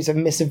of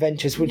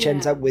misadventures, which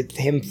ends up with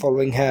him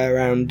following her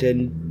around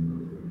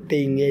and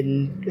being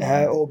in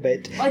her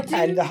orbit.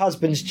 And the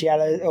husband's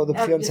jealous, or the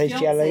fiance's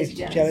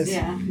jealous.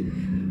 Yeah.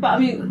 But I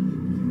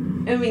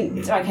mean,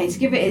 okay, to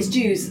give it its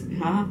dues,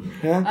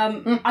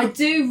 I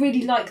do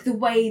really like the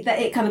way that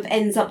it kind of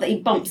ends up that he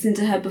bumps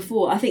into her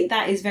before. I think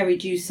that is very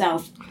due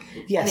south.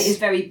 Yes. And it is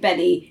very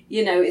Benny.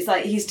 You know, it's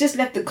like he's just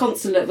left the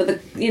consulate with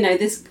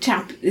this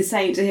chap is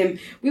saying to him,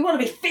 "We want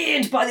to be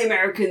feared by the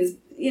Americans."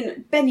 You know,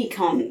 Benny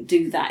can't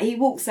do that. He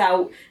walks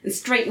out and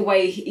straight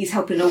away he's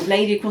helping an old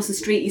lady across the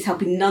street, he's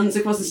helping nuns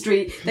across the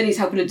street, then he's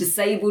helping a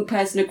disabled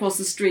person across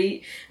the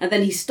street, and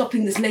then he's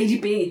stopping this lady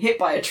being hit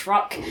by a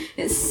truck.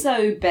 It's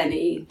so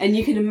Benny. And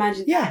you can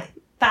imagine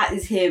that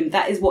is him.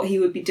 That is what he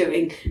would be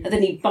doing. And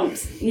then he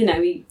bumps, he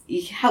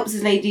helps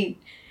this lady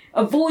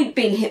avoid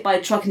being hit by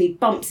a truck and he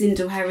bumps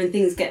into her and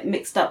things get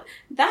mixed up.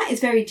 That is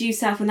very due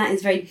south and that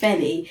is very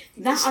Benny.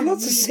 There's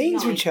lots of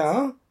scenes which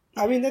are...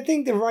 I mean, I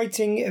think the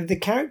writing of the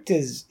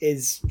characters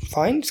is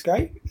fine. It's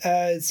great.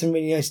 Some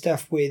really nice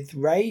stuff with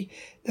Ray.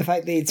 The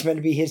fact that it's meant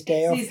to be his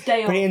day off.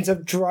 But he ends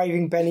up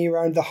driving Benny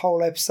around the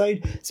whole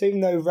episode. So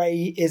even though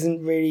Ray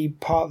isn't really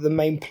part of the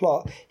main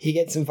plot, he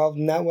gets involved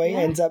in that way.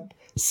 Ends up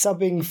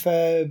subbing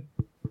for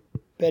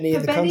Benny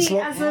at the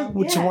consulate,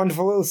 which is a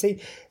wonderful little scene.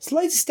 It's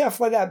loads of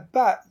stuff like that.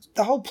 But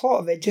the whole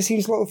plot of it just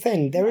seems a little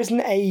thin. There isn't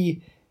a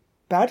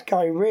bad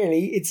guy,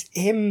 really. It's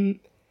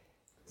him...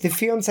 The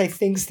fiancé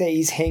thinks that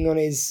he's hitting on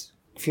his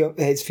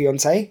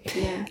fiancée.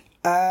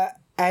 Yeah.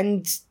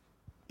 But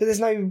there's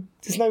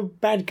no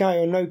bad guy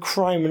or no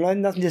crime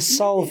and nothing to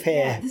solve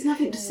here. Yeah, there's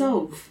nothing to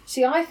solve.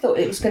 See, I thought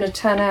it was going to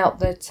turn out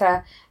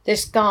that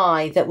this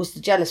guy that was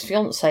the jealous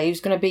fiancé was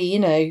going to be,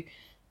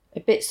 a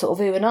bit sort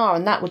of ooh and ah,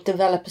 and that would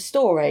develop a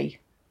story.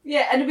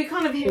 Yeah, and we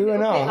kind of hear a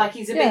little bit like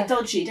he's a bit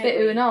dodgy, don't we? A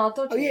bit ooh and ah,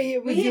 dodgy. Oh, yeah.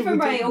 We hear from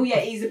Ray,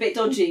 he's a bit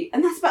dodgy.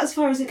 And that's about as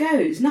far as it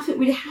goes. Nothing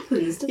really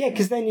happens, does it? Yeah,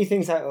 because then you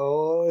think, that's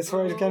where it's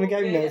going to go.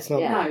 No, it's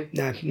not. Yeah.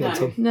 No, not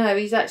at all. No,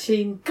 he's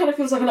actually... Kind of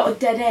feels like a lot of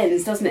dead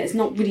ends, doesn't it? It's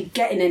not really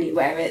getting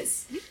anywhere.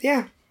 It's...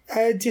 Yeah.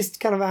 Just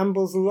kind of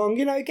ambles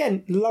along.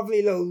 Again,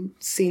 lovely little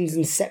scenes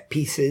and set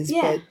pieces.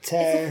 Yeah, but, it's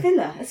a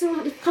filler. It's all,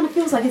 it kind of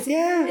feels like it's...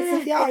 Yeah,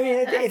 I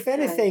mean, if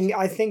anything,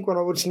 I think when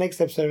I watch the next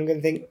episode, I'm going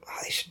to think,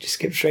 they should just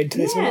skip straight to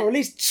this one, or at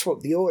least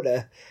swap the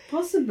order.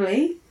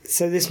 Possibly.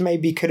 So this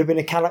maybe could have been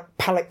a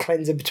palate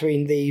cleanser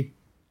between the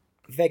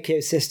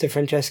Vecchio sister,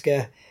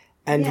 Francesca,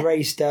 and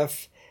Ray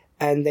stuff,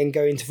 and then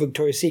go into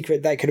Victoria's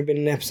Secret. That could have been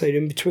an episode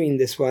in between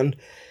this one.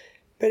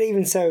 But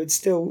even so, it's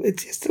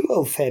just a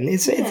little thin.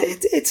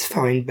 It's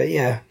fine, but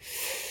yeah.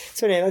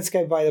 So anyway, let's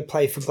go by the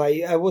play for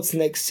play. What's the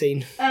next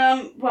scene?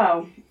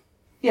 So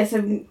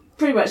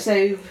pretty much,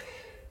 so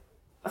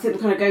I think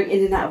we're kind of going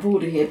in and out of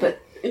order here, but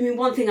I mean,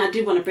 one thing I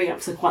did want to bring up,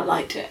 because I quite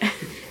liked it.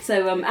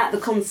 So at the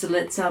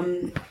consulate,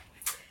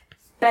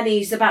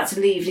 Benny's about to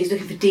leave and he's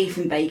looking for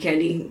Diefenbaker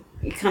and he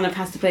kind of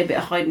has to play a bit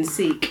of hide and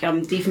seek.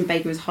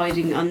 Diefenbaker is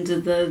hiding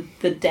under the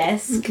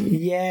desk.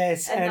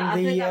 Yes, and I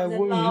think that was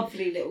a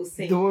lovely little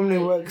scene. The woman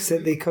who works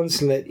at the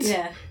consulate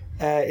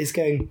is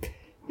going...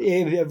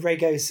 Ray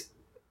goes...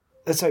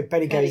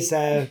 Benny goes,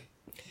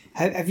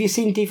 have you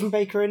seen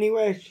Diefenbaker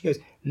anywhere? She goes,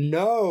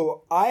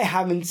 no, I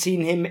haven't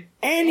seen him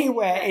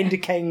anywhere,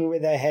 indicating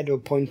with her head or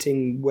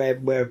pointing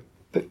where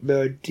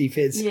Dief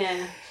is.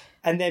 Yeah.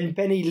 And then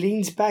Benny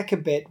leans back a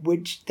bit,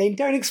 which they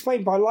don't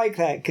explain, but I like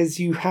that because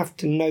you have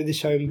to know the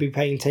show and be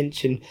paying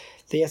attention.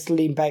 He has to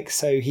lean back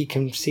so he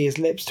can see his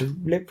lips to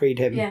lip read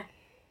him. Yeah.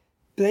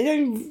 But they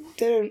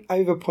don't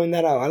overpoint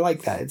that out. I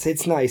like that.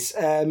 It's nice.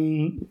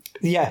 And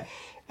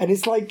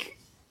it's like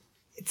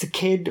it's a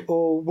kid,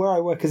 or where I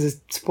work as a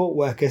support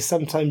worker,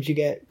 sometimes you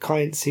get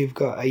clients who've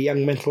got a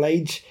young mental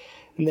age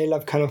and they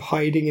love kind of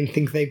hiding and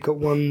think they've got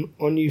one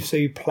on you, so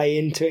you play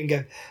into it and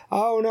go,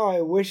 oh no,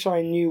 I wish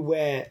I knew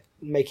where,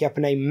 making up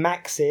a name,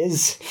 Max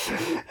is,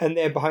 and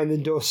they're behind the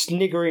door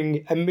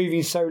sniggering and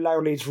moving so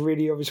loudly it's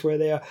really obvious where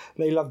they are.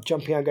 They love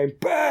jumping out going,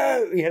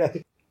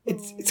 boo!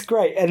 It's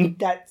great, and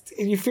that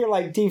you feel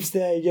like Deep's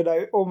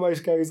there,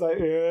 almost goes like,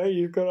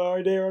 you've got an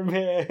idea, I'm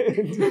here.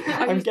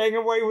 I'm getting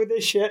away with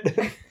this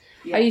shit.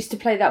 I used to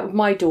play that with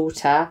my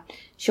daughter.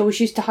 She always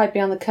used to hide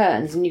behind the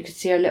curtains and you could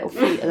see her little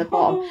feet at the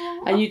bottom.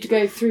 And you'd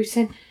go through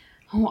saying,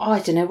 oh,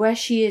 I don't know where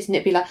she is. And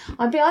it'd be like,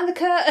 I'm behind the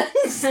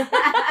curtains.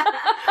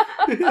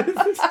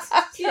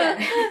 Yeah.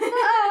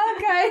 Oh,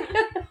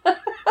 okay.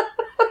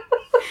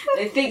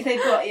 They think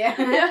they've got you.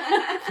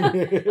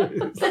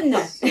 But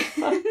no.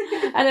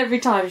 And every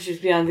time she was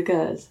behind the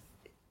curtains.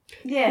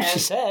 Yeah. She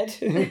said.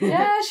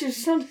 Yeah, she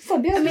was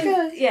behind the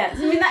curtains. Yeah, I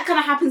mean, that kind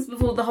of happens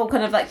before the whole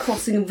kind of like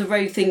crossing of the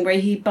road thing where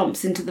he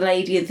bumps into the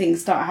lady and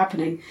things start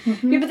happening.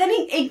 Mm-hmm. Yeah, but then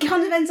he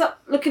kind of ends up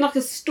looking like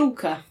a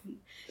stalker.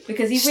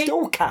 because he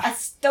Stalker. a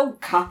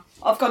stalker.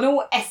 I've gone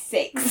all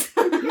Essex.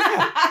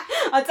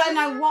 I don't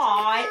know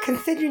why.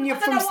 Considering you're I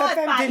don't from know why,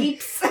 Southampton,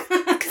 babes.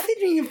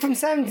 considering you're from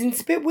Southampton,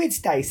 it's a bit weird,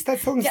 Stace.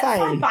 That's what I'm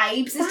saying. Fine,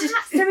 babes. It's just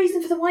That's the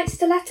reason for the white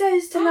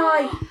stilettos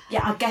tonight.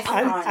 yeah, I guess.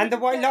 And the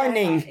white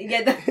lightning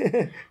Yeah,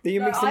 that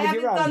you mixed I in with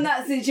haven't your done own.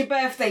 that since your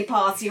birthday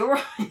party. All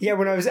right. Yeah,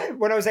 when I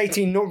was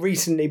 18, not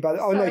recently, but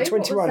Sorry,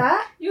 21. What was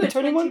that? You were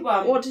 21?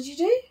 21. What did you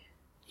do?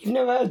 You've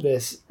never heard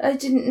this? I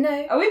didn't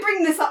know. Are we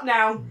bringing this up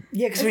now?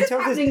 Yeah, because Is we this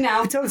told happening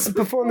now? this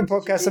before on the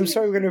podcast. I'm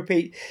sorry we're going to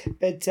repeat,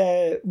 but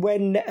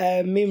when me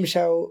and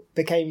Michelle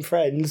became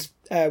friends,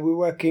 we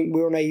were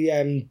on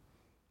a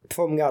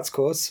performing arts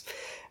course,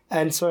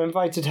 and so I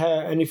invited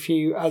her and a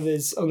few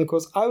others on the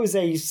course. I was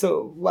a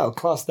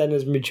classed then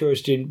as a mature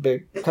student,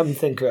 but come to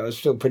think of it, I was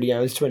still pretty young.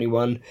 I was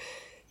 21.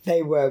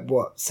 They were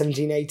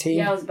 17, 18.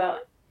 Yeah, I was about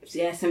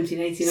 17,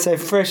 18. So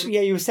fresh.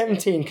 Yeah, you were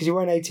 17 because you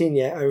weren't 18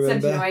 yet. I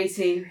remember.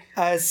 17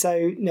 or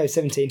 18.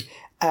 17.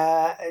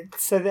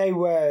 So they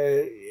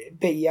were a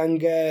bit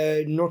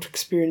younger, not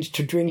experienced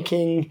to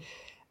drinking,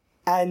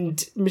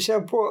 and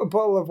Michelle brought a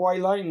bottle of White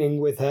Lightning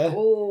with her,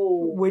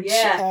 Oh, which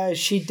yeah.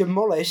 she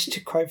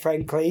demolished, quite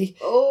frankly.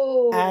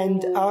 Oh.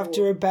 And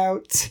after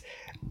about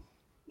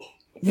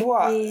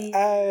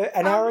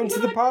an hour into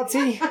the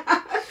party,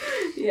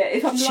 yeah,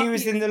 if I'm she lucky,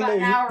 was in it's the about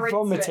an hour loo into it.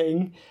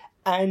 vomiting,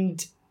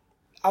 and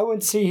I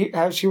went to see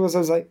how she was. I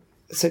was like,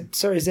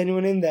 sorry, is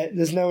anyone in there?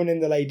 There's no one in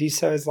the ladies.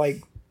 So I was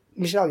like,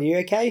 Michelle, you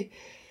okay?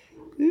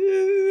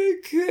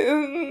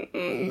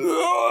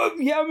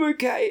 Yeah, I'm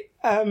okay.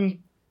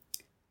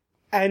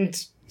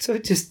 And so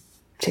it just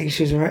changed.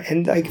 She was all right.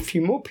 And like a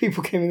few more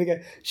people came in and they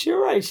go, she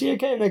all right? She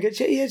okay? And I go,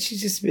 yeah,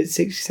 she's just a bit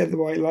sick. She said the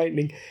White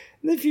Lightning.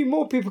 And then a few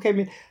more people came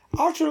in.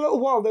 After a little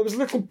while, there was a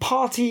little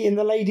party in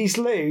the ladies'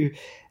 loo.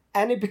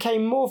 And it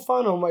became more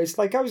fun almost.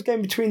 Like I was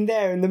going between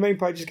there and the main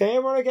part, just going,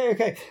 everyone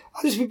okay.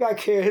 I'll just be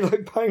back here,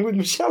 like playing with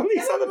Michelle and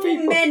these other More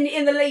people. men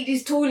in the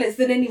ladies' toilets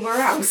than anywhere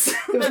else.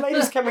 There was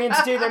ladies coming in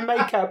to do their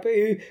makeup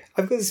who,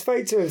 I've got this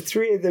photo of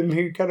 3 of them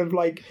who kind of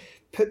like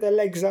put their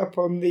legs up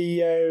on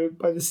the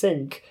by the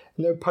sink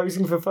and they're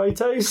posing for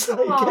photos. Like,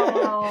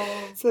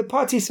 so the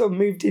party sort of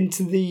moved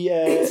into the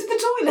Into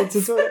the toilets.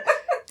 into the toilet.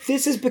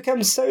 This has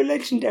become so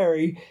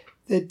legendary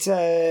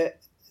that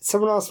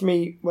someone asked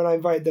me when I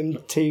invited them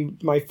to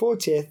my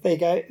 40th, they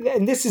go,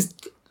 and this is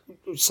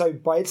so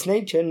by its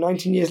nature,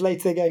 19 years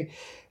later, they go,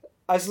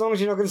 as long as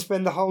you're not going to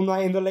spend the whole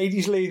night in the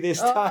ladies' loo this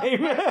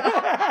time. And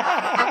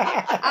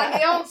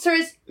the answer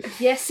is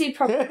yes, he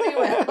probably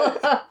will.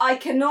 I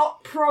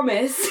cannot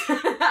promise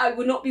I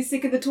will not be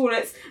sick in the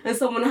toilets and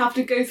someone will have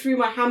to go through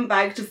my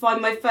handbag to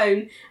find my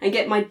phone and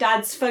get my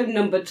dad's phone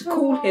number to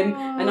call him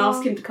and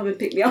ask him to come and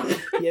pick me up.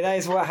 Yeah, that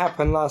is what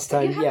happened last You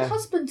time. have a Yeah,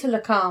 husband to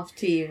look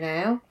after you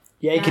now.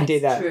 yeah, you can do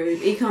that. True.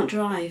 He can't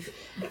drive.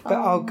 But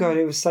oh god,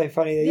 it was so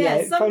funny. Yeah,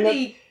 phone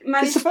somebody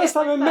managed It's the to first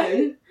get time my I met.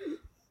 phone.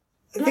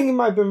 I think it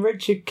might have been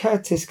Richard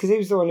Curtis because he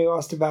was the one who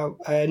asked about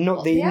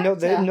not the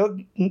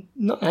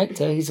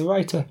actor. He's a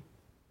writer.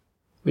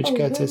 Richard Who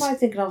Curtis. am I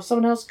thinking of?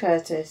 Someone else,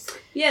 Curtis.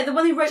 Yeah, the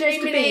one who wrote Jamie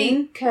Mr. Lee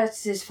Bean.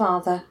 Curtis's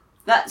father.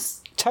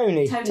 That's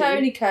Tony.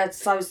 Tony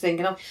Curtis, I was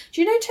thinking of.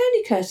 Do you know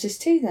Tony Curtis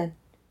too then?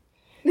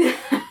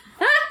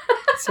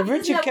 So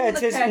Richard Isn't that all the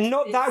Curtis,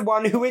 not Curtises? that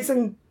one who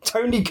isn't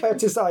Tony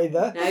Curtis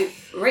either. No,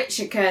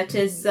 Richard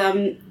Curtis.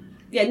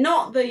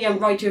 Not the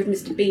writer of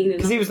Mr. Bean.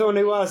 Because he was the one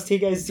who asked. He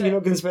goes, "You're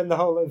not going to spend the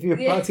whole of your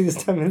Yeah. party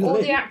this time in the Or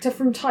loo." the actor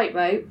from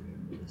Tightrope.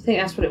 I think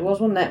that's what it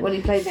was, wasn't it? When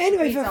he played the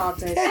Anyway, police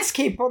artist. let's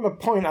keep on the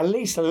point at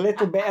least a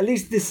little bit. At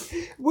least this,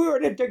 we're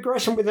in a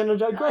digression within a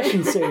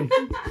digression soon.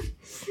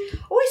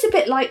 Oh, it's a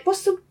bit like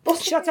what's the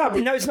Shut up!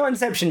 No, it's not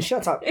Inception.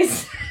 Shut up!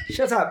 It's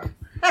Shut up!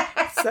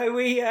 So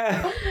we,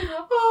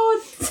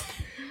 oh,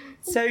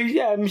 so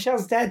yeah,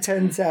 Michelle's dad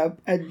turns up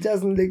and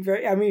doesn't look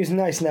very. I mean, he was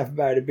nice enough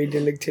about it, but he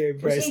didn't look too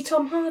was he impressed.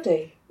 Tom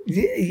Hardy?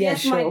 Yeah,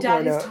 Yes, sure, my why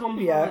dad is not? Tom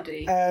Yeah.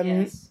 Hardy.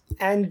 Yes.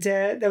 And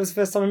that was the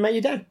first time I met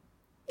your dad.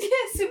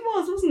 Yes, it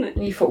was, wasn't it?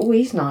 And you thought, oh,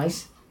 he's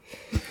nice.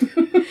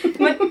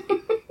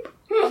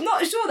 I'm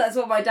not sure that's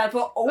what my dad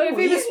thought. Oh, If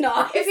he he's was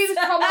nice. If he was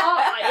Tom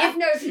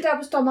Hardy, if your dad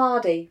was Tom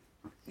Hardy,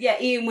 Yeah,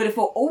 Ian would have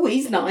thought, oh,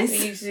 he's nice.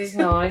 he's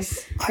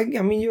nice. I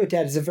mean, your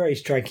dad is a very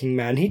striking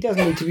man. He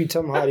doesn't need to be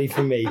Tom Hardy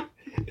for me.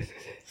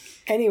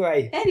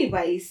 Anyway,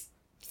 Anyways,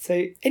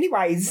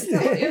 anyways.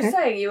 What you're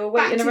saying, you were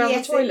Back waiting to around the the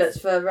Essex. toilets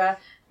for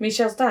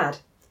Michelle's dad.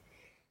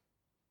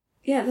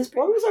 yeah, that's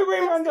Why was I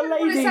waiting around the That's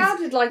what it ladies?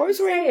 sounded like Why, you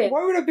saying.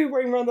 why would I be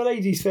waiting around the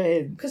ladies for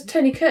him? Because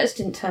Tony Curtis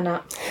didn't turn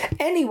up.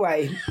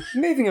 Anyway,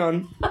 moving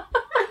on.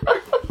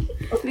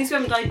 At least we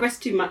haven't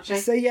digressed too much, eh?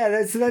 So yeah,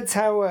 that's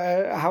how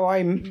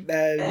I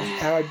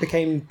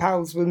became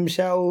pals with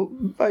Michelle.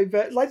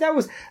 Over like that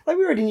was like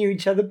we already knew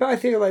each other, but I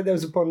feel like there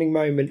was a bonding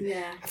moment.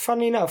 Yeah.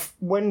 Funnily enough,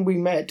 when we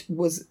met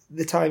was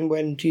the time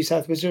when Due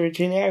South was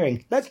originally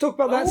airing. Let's talk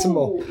about that some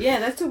more. Oh, yeah,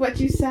 let's talk about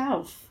Due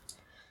South.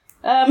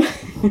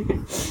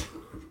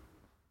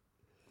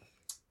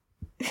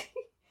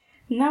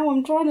 Now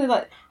I'm trying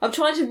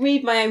to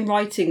read my own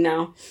writing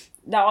now.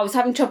 Now I was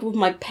having trouble with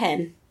my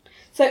pen.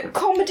 So,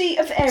 comedy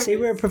of errors. See,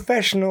 we're a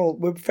professional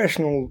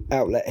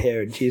outlet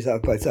here at Due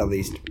South by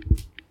Southeast.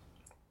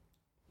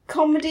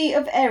 Comedy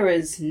of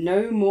errors.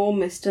 No more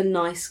Mr.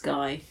 Nice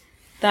Guy.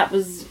 That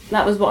was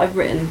what I've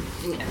written.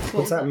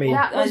 What's that mean?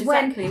 That was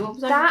Exactly, what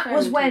was I that referring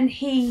was to? when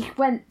he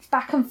went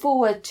back and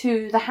forward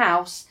to the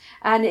house,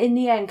 and in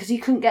the end, because he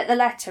couldn't get the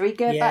letter, he'd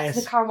go back to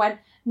Yes. the car and went,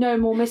 "No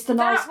more Mr.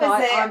 Nice That was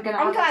Guy. it. I'm going to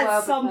have a glad word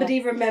with somebody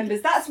her."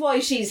 remembers. That's why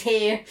she's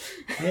here.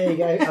 There you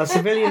go. Our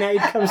civilian aid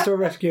comes to our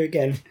rescue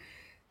again.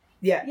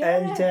 Yeah.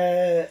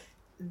 And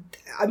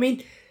I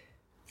mean,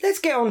 let's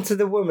get on to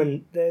the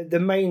woman, the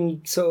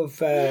main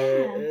sort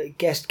of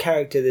guest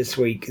character this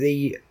week.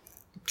 The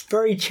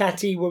very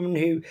chatty woman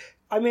who,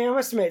 I mean, I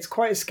must admit, it's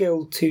quite a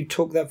skill to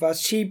talk that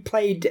fast. She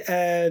played,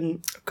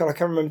 God, I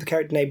can't remember the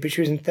character name, but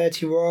she was in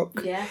 30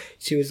 Rock. Yeah.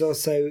 She was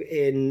also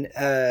in,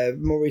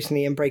 more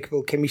recently,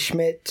 Unbreakable Kimmy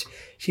Schmidt.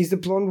 She's the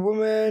blonde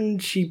woman.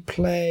 She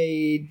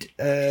played,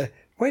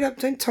 wait up,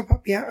 don't top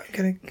up yet. I'm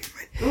going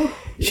to...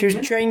 She was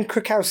Jane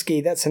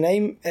Krakowski, that's her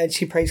name. And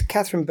she plays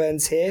Catherine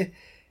Burns here.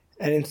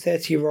 And in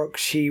 30 Rock,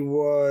 she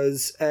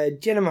was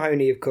Jenna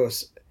Mahoney, of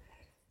course.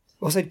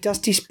 Also,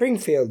 Dusty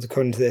Springfield,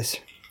 according to this.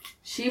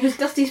 She was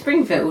Dusty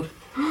Springfield.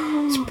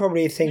 It's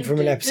probably a thing from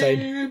an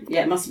episode.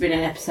 Yeah, it must have been an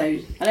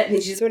episode. I don't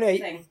think she's So a anyway,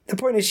 thing. the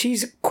point is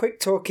she's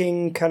quick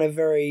talking, kind of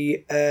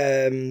very,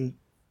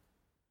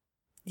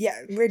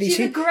 really. She's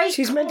a great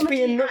she's meant to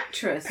be comedy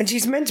actress. and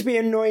she's meant to be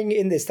annoying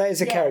in this. That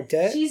is a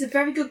character. She's a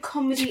very good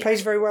comedy. She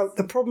plays very well.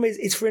 The problem is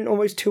it's written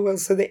almost too well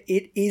so that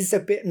it is a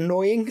bit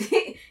annoying.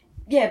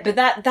 Yeah, but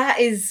that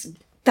is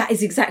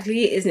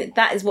exactly it, isn't it?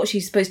 That is what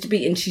she's supposed to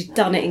be, and she's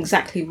done it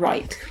exactly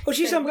right. Well,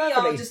 she's So done we are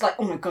perfectly. just like,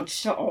 oh my god,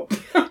 shut up.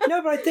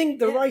 No, but I think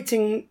the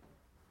writing,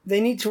 they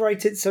need to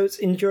write it so it's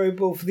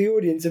enjoyable for the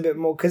audience a bit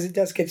more, because it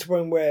does get to the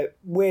point where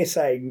we're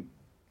saying,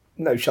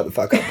 no, shut the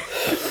fuck up.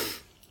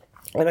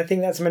 And I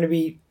think that's meant to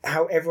be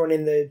how everyone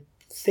in the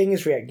thing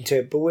is reacting to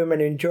it, but we're meant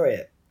to enjoy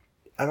it.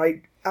 And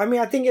I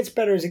mean, I think it's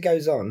better as it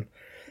goes on.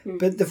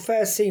 But the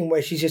first scene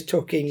where she's just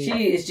talking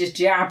She is just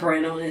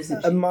jabbering on,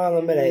 isn't she? a mile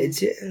a minute,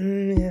 it's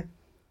yeah.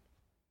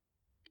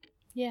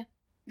 Yeah.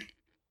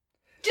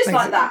 Just Thanks-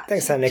 like that.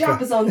 thanks, Nicola.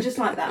 Jabbers on just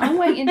like that. I'm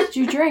waiting to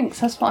do drinks.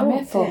 That's what I'm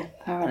here for, dear.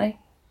 apparently.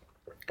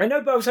 I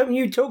know, but I was hoping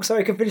you'd talk so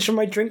I could finish on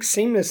my drink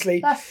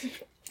seamlessly, That's,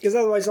 because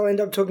otherwise I'll end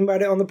up talking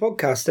about it on the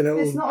podcast and it'll...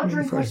 it's not a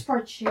drink or a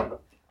fine. spreadsheet.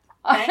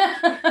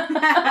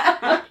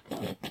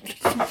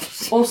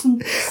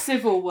 Awesome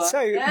civil work. So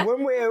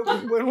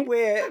when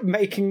we're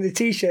making the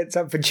t-shirts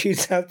up for Due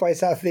South by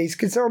Southeast,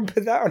 can someone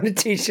put that on a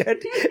t-shirt?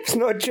 It's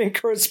not a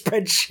drink or a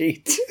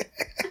spreadsheet.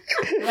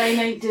 Rain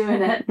ain't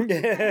doing it.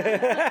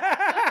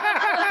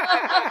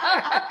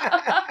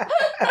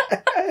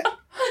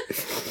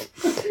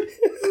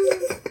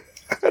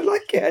 I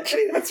like it,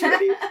 actually. That's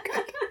really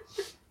good.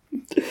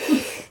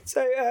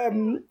 So,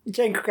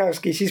 Jane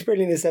Krakowski, she's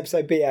brilliant in this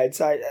episode, but yeah,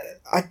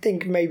 I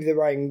think maybe the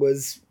writing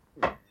was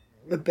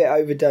a bit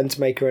overdone to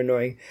make her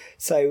annoying.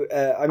 So,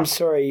 I'm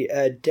sorry,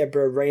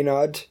 Deborah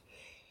Reynard,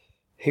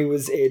 who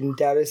was in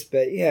Dallas,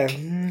 but yeah.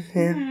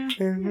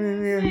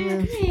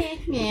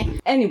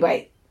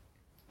 Anyway,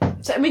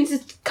 so I mean, to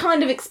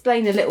kind of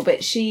explain a little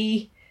bit,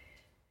 she's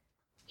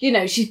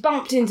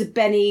bumped into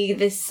Benny.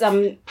 This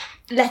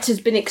letter's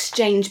been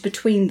exchanged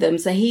between them,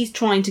 so he's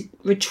trying to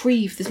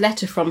retrieve this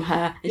letter from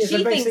her, and Yeah, so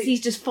she thinks basically-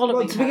 he's just following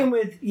Well, to her. begin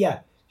with, yeah,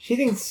 she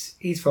thinks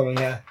he's following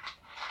her.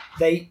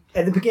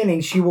 At the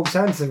beginning, she walks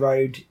onto the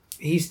road.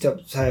 He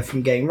stops her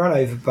from getting run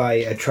over by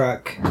a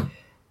truck.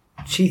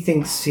 She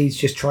thinks he's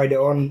just tried it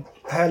on.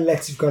 Her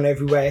letters have gone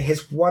everywhere.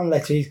 His one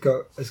letter he's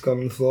got has gone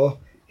on the floor.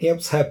 He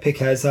helps her pick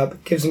hers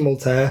up, gives them all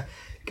to her,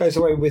 goes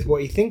away with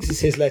what he thinks is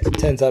his letter,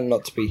 turns out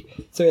not to be.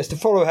 So he has to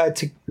follow her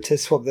to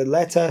swap the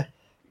letter.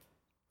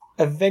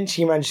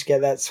 Eventually manages to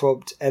get that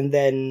swapped, and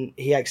then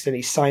he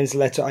accidentally signs the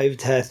letter over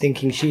to her,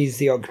 thinking she's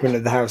the occupant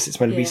of the house it's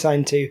meant to be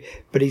signed to,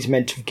 but he's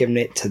meant to have given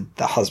it to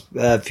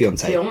the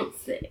fiance.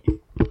 Fiance.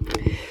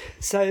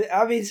 So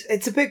I mean,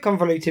 it's a bit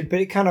convoluted, but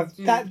it kind of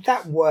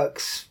that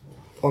works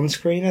on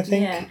screen, I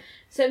think. Yeah.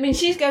 So I mean,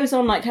 she goes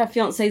on like her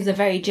fiance is a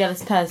very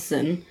jealous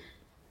person,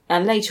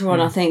 and later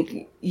on, I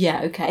think,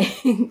 yeah, okay,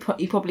 he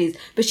probably is.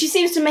 But she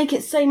seems to make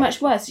it so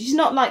much worse. She's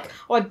not like,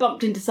 oh, I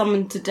bumped into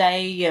someone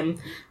today,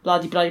 blah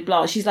de blah de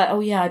blah. She's like, oh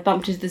yeah, I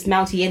bumped into this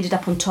mountie. He ended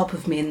up on top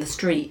of me in the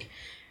street.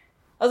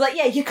 I was like,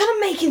 yeah, you're kind of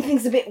making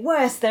things a bit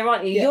worse there,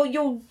 aren't you? Yeah.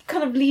 You're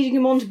kind of leading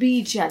him on to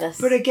be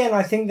jealous. But again,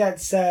 I think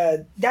that's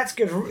good.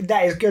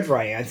 That is good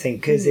writing, I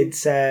think, because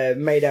it's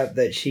made up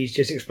that she's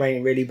just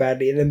explaining it really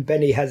badly, and then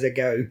Benny has a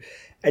go,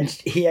 and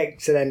he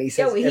accidentally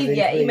says he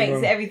everything makes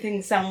wrong.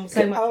 everything sound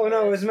so much. Oh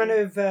no, I was meant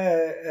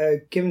to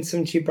have given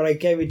some to you, but I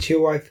gave it to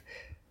your wife.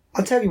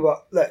 I'll tell you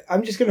what, look,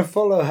 I'm just going to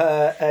follow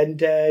her and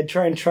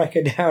try and track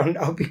her down.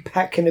 I'll be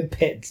back in a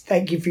bit.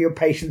 Thank you for your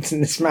patience in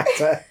this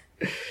matter.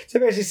 So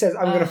basically says,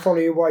 I'm going to follow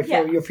your wife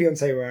or your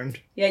fiance around.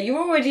 Yeah, you're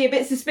already a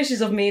bit suspicious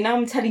of me, and now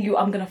I'm telling you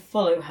I'm going to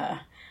follow her.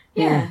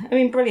 Yeah, I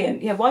mean,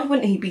 brilliant. Yeah, why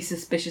wouldn't he be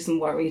suspicious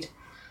and worried?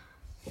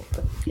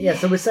 Yeah,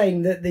 so we're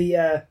saying that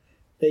the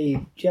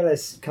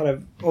jealous, kind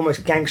of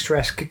almost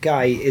gangster-esque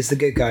guy is the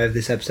good guy of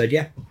this episode,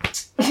 yeah?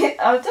 I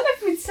don't know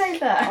if we'd say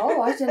that.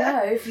 Oh, I don't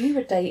know. If you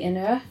were dating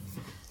her,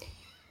 you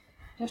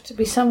have to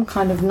be some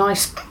kind of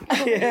nice.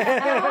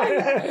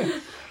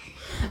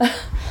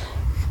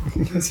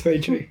 That's very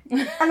true.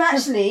 And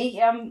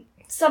actually,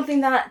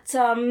 something that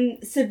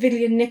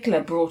civilian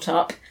Nicola brought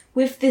up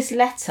with this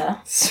letter.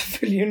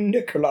 Civilian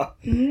Nicola.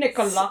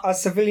 Nicola. A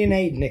civilian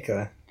aid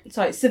Nicola.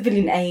 Sorry,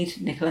 civilian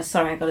aid Nicola.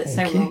 Sorry, I got it so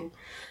Thank you. wrong.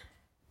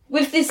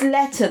 With this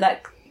letter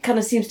that kind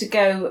of seems to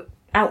go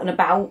out and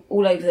about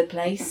all over the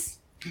place.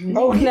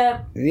 Oh,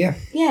 Nicola, yeah.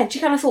 yeah, she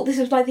kind of thought this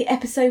was like the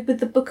episode with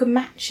the book of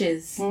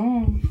matches.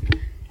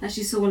 As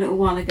you saw a little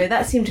while ago.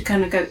 That seemed to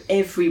kind of go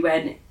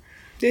everywhere.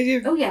 Did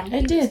you? Oh, yeah.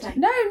 It did.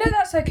 No,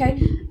 that's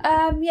okay.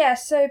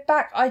 So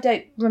back, I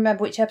don't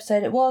remember which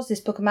episode it was. This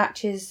Book of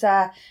Matches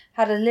had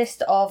a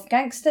list of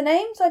gangster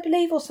names, I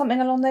believe, or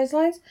something along those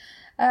lines.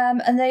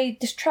 And they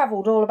just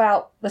travelled all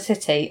about the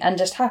city and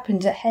just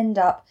happened to end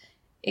up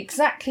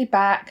exactly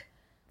back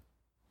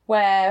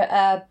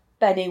where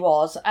Benny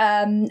was.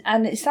 And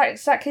it's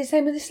exactly the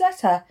same with this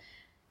letter.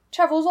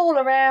 Travels all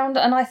around,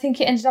 and I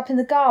think it ended up in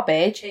the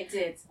garbage It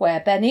did. where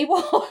Benny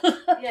was.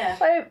 Yeah.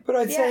 So, But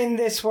I'd say in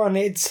this one,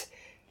 it's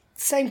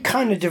same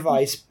kind of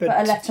device, but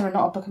but a letter and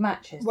not a book of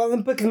matches. well,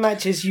 in Book of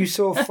Matches, you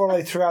sort of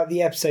follow throughout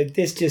the episode.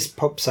 This just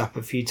pops up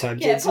a few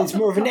times. Yeah, it it's pops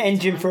more up of an a couple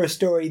engine times. for a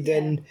story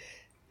than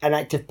an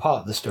active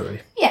part of the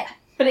story. Yeah.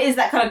 But it is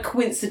that kind of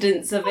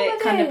coincidence of it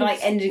it kind of is. like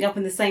ending up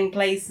in the same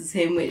place as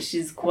him, which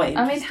is quite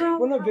I interesting. mean, how?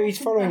 Well, no, but he's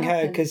how following did her that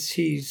happen? because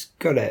she's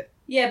got it.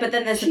 Yeah, but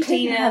then there's She the didn't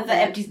cleaner have that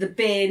it. empties the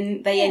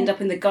bin. They end up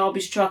in the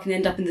garbage truck and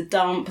end up in the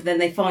dump. Then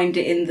they find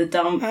it in the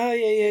dump. Oh,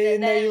 yeah,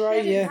 no, you're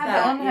right, She yeah. had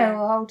it on her Yeah. the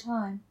whole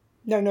time.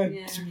 No,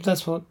 Yeah.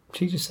 that's what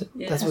she just said.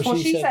 Yeah. That's That's what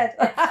she said.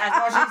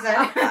 That's what she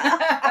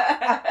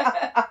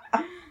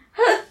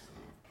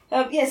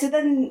said. Yeah, so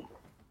then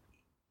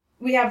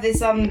we have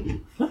this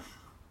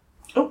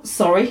oh,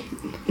 sorry.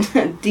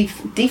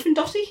 Deef and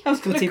Dotty? I was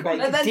going Dotty to call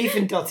Bacon. it then. Deef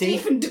and Dotty.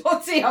 Deef and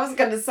Dotty, I was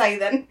going to say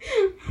then.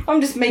 I'm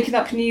just making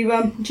up new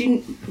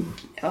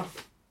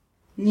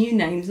new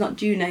names, not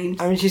due names.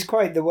 I mean, she's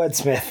quite the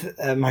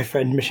wordsmith, my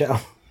friend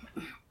Michelle.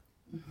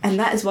 And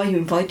that is why you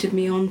invited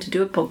me on to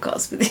do a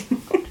podcast with you.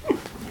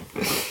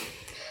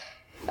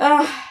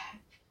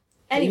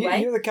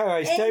 Anyway. You're the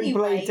co-host.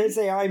 Anyway. Don't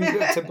say I'm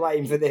to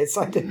blame for this.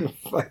 I didn't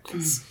write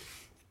this.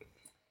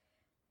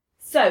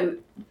 So,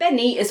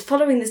 Benny is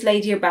following this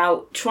lady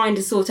about trying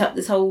to sort out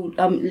this whole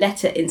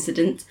letter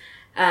incident.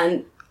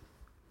 And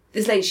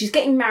this lady, she's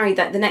getting married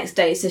the next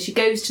day. So she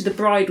goes to the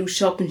bridal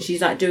shop and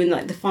she's like doing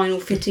like the final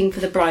fitting for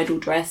the bridal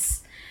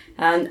dress.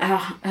 And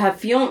her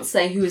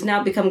fiance, who has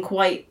now become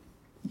quite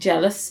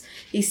jealous,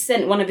 he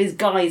sent one of his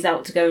guys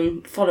out to go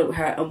and follow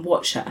her and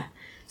watch her.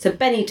 So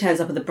Benny turns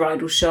up at the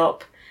bridal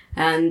shop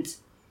and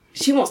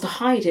she wants to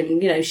hide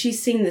him. You know,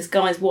 she's seen this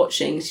guy's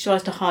watching. She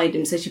tries to hide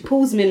him. So she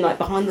pulls him in like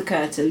behind the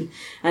curtain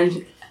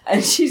and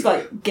she's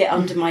like, get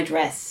under my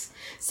dress.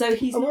 So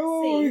he's not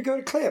Oh, seen. we got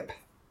a clip.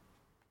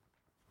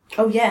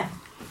 Oh, yeah.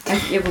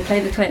 Yeah, we'll play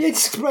the clip. Yeah,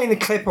 just explain the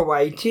clip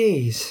away.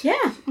 Jeez.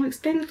 Yeah, I'll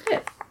explain the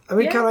clip. I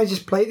mean, Yeah. can I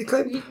just play the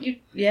clip?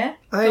 Yeah,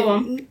 go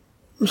on.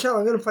 Michelle,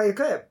 I'm going to play the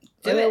clip.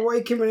 Do I don't it. know why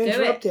you keep Do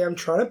interrupting. I'm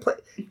trying to play.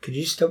 Could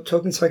you stop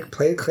talking so I can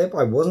play the clip?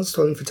 I wasn't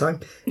stalling for time.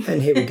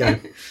 And here we go.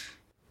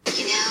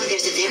 You know,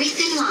 there's a very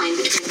thin line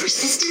between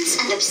persistence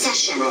and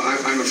obsession. Well,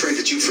 I'm afraid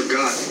that you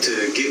forgot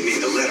to give me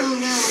the letter. Oh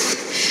no,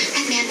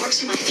 that man works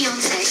for my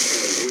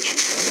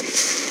fiance.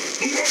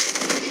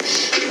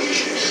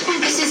 Oh,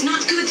 this is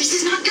not good. This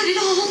is not good at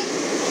all.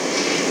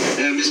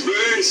 Miss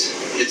Burns,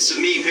 it's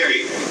me,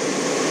 Perry.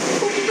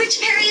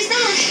 Which Perry is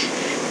that?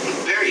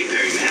 Perry,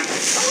 ma'am.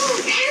 Oh,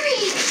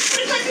 Perry!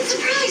 What a pleasant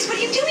surprise. What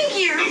are you doing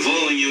here? I'm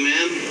following you,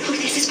 ma'am. Oh,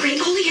 this is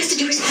great. All he has to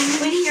do is find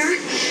my way here.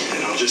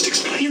 And I'll just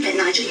explain. You bet,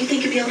 Nigel. You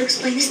think you'll be able to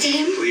explain this to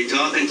him? Who are you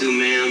talking to,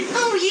 ma'am?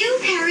 Oh, you,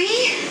 Perry.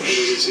 There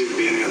doesn't seem to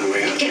be any other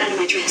way out. Get under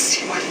my dress.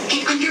 What?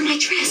 Get under my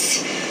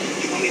dress.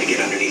 You want me to get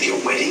underneath your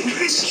wedding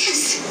dress?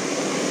 Yes.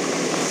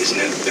 Isn't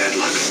that bad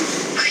luck?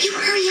 Could you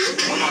hurry up?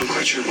 Well, no, I'm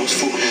quite sure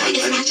most folk know I'm If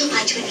legend. Nigel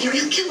lied to him here,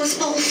 he'll kill us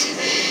both.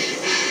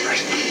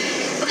 Right.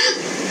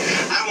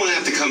 I don't want to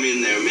have to come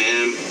in there,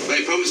 ma'am. But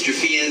I promised your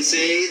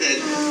fiancé that...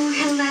 Oh,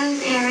 hello,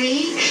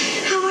 Perry.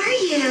 How are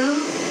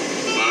you?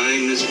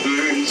 Fine, Miss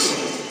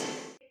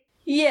Burns.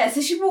 Yeah,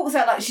 so she walks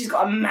out like she's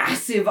got a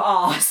massive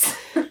arse.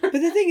 But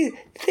the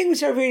thing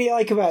which I really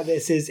like about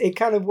this is it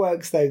kind of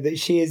works, though, that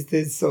she is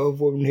this sort of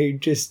woman who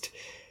just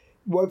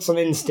works on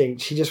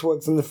instinct. She just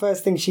works on the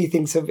first thing she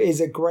thinks of is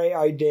a great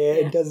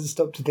idea and doesn't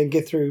stop to think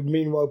it through.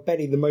 Meanwhile,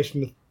 Benny, the most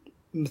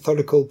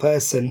methodical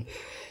person,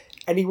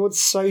 and he wants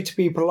so to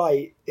be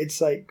polite.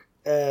 It's like...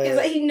 It's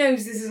like he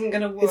knows this isn't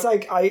going to work. It's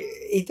like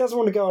he doesn't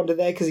want to go under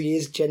there because he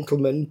is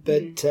gentleman,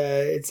 but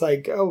it's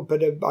like, oh,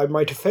 but I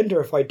might offend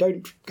her if I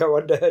don't go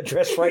under her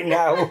dress right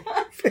now.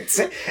 it's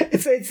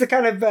the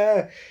kind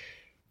of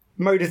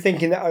mode of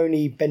thinking that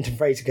only Benton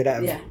Fraser could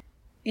have.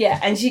 Yeah,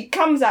 and she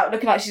comes out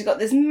looking like she's got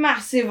this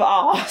massive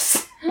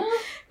arse.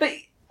 But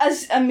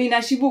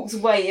as she walks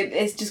away,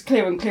 it's just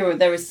clearer and clearer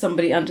there is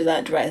somebody under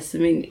that dress. I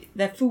mean,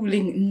 they're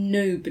fooling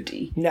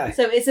nobody. No.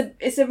 So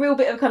it's a real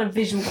bit of kind of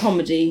visual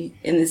comedy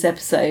in this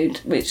episode,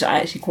 which I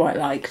actually quite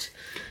liked.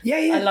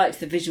 Yeah. I liked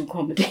the visual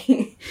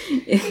comedy.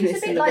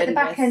 It's a bit like the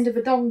back end of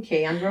a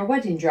donkey under a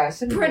wedding dress,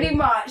 isn't it? Pretty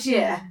much,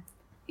 yeah.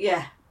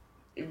 Yeah.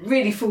 It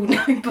really fooled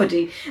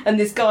nobody. And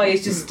this guy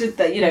is just stood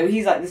there,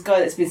 he's like this guy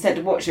that's been sent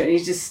to watch it, and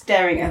he's just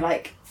staring at her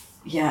like,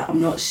 yeah,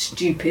 I'm not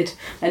stupid.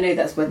 I know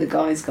that's where the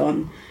guy's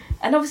gone.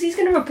 And obviously he's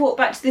going to report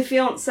back to the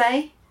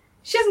fiancée.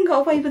 She hasn't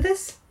got away with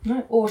this.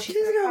 No, or she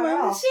doesn't go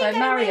away. She So got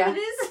marry away her.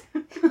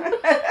 with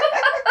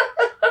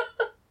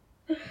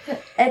this.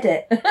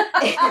 Edit.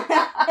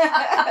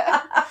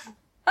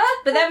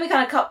 But then we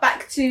kind of cut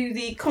back to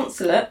the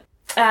consulate,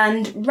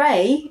 and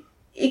Ray,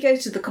 he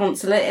goes to the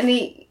consulate, and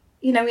he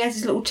has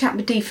his little chat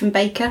with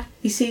Diefenbaker.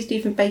 He sees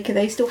Diefenbaker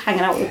there, he's still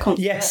hanging out with the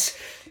consulate. Yes.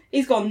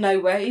 He's gone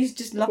nowhere, he's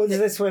just loved Well, it.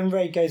 that's when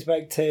Ray goes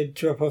back to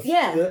drop off.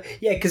 Yeah.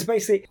 Because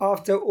basically,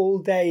 after all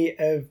day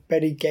of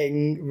Betty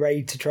getting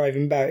Ray to drive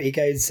him about, he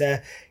goes,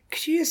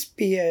 could you just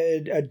be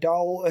a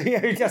doll?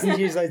 He doesn't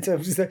use those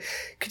terms. He's like,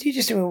 could you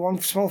just do one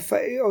small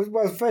favor?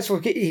 Well, first of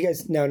all, he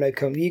goes, no,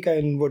 come. You go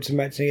and watch the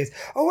match. And he goes,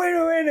 oh, wait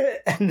a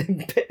minute. And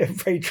then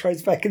Ray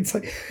drives back and it's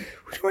like,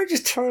 do I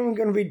just tell him I'm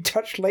going to be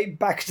touched late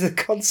back to the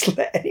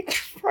consulate? And he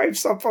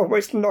drives off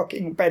almost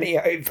knocking Benny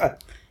over.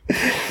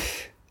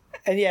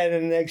 And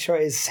then the next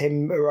shot is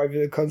him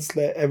arriving at the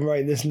consulate and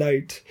writing this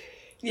note.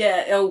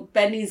 Yeah,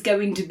 Benny's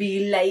going to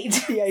be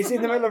late. Yeah, he's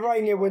in the middle of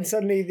writing it when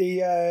suddenly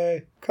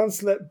the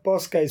consulate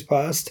boss goes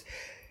past,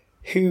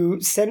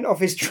 who sent off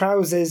his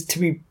trousers to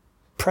be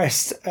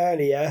pressed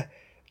earlier,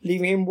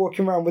 leaving him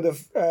walking around with an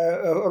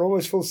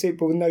almost full suit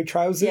but with no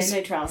trousers. Yeah,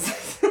 no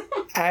trousers.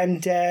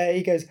 And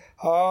he goes,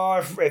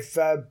 if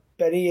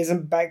Benny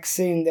isn't back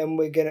soon, then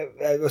we're going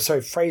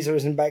to... Fraser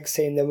isn't back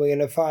soon, then we're going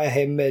to fire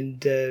him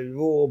and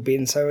we'll be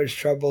in so much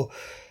trouble.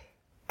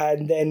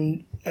 And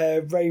then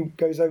Ray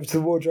goes over to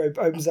the wardrobe,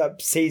 opens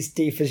up, sees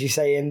Deef, as you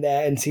say, in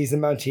there, and sees the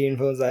Mountie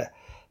uniforms like...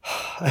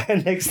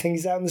 And next thing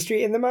he's out in the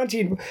street in the Mountie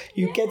uniform.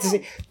 You get to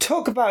see...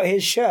 Talk about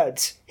his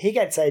shirts. He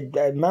gets a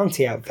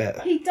Mountie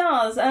outfit. He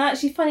does, and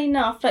actually, funny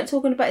enough, like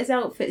talking about his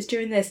outfits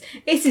during this,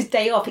 it's his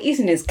day off, he's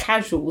in his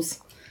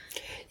casuals.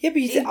 Yeah,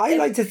 but I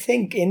like to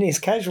think in his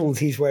casuals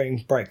he's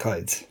wearing bright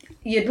clothes.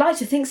 You'd like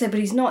to think so, but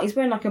he's not. He's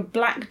wearing like a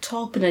black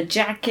top and a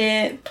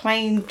jacket,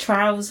 plain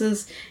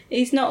trousers.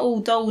 He's not all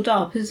dolled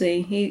up, is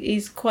he?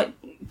 He's quite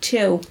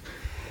chill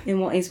in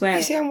what he's wearing.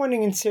 You see, I'm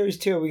wondering in Series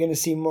 2 are we going to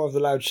see more of the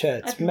loud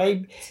shirts?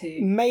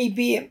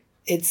 Maybe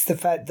it's the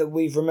fact that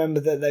we've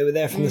remembered that they were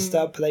there from the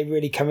start, but they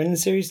really come in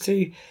Series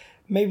 2.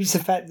 Maybe it's the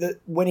fact that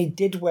when he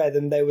did wear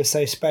them, they were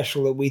so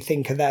special that we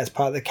think of that as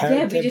part of the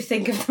character. Yeah, we just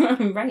think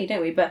of Ray,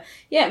 don't we? But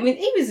yeah, I mean,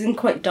 he was in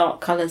quite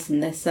dark colours in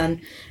this, and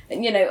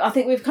I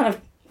think we've kind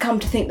of come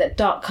to think that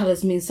dark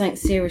colours means something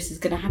serious is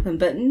going to happen,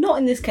 but not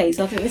in this case.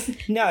 I think this is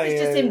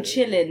just him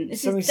chilling.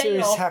 It's something his day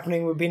serious off.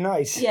 happening would be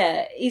nice.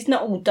 Yeah, he's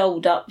not all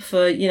dolled up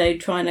for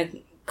trying to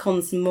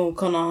con some more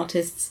con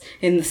artists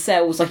in the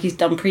cells like he's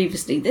done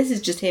previously. This is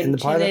just him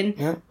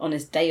chilling on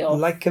his day off.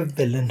 Like a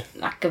villain.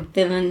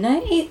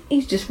 No,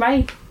 he's just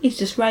Ray. He's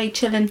just Ray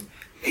chilling.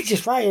 He's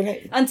just Ray, isn't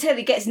it? Until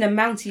he gets in a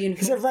Mountie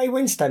uniform. Is it Ray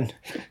Winston?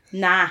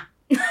 Nah.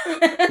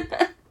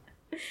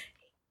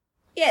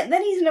 Yeah,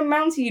 then he's in a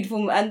Mountie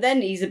uniform and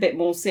then he's a bit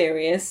more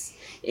serious.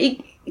 He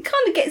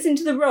kind of gets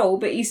into the role,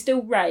 but he's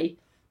still Ray.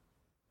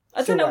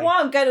 I don't know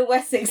why I'm going to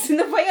Wessex. In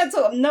the way I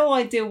talk, I've no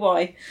idea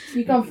why.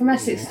 You've gone from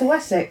Essex to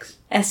Wessex.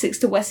 Essex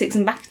to Wessex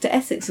and back to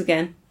Essex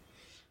again.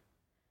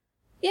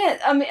 Yeah,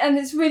 I mean, and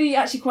it's really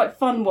actually quite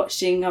fun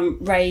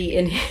watching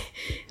Ray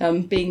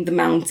and being the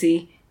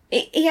Mountie.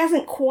 He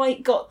hasn't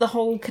quite got the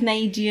whole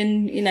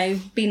Canadian,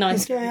 be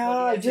nice to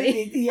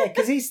everybody. Yeah,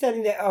 because he's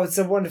standing there. Oh, it's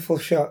a wonderful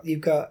shot.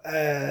 You've got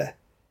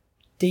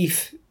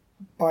Deef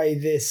by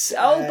this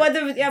by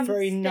the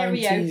very stereo.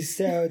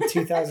 90s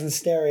 2000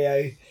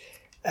 stereo,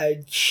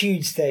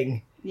 huge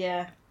thing.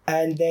 Yeah.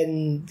 And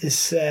then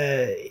this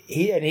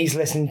he's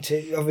listening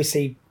to,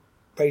 obviously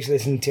Ray's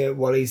listening to it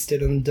while he's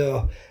stood on the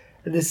door.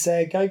 And this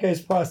guy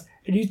goes past,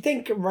 and you'd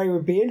think Ray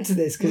would be into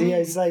this because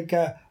he's like,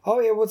 oh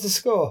yeah, what's the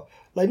score?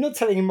 Like, not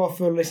telling him off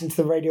for listening to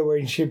the radio where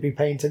he should be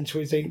paying attention.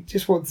 He's saying,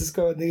 just what's the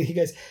score? And then he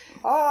goes,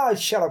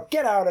 shut up,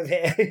 get out of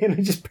here. And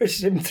he just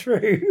pushes him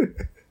through.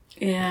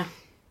 Yeah.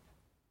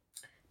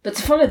 But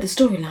to follow the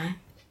storyline,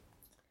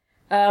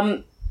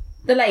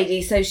 the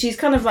lady, so she's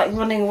kind of like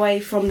running away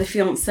from the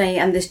fiancé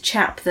and this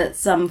chap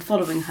that's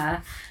following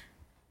her.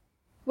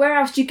 Where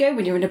else do you go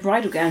when you're in a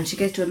bridal gown? She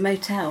goes to a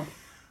motel.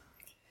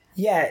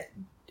 Yeah,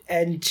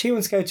 and she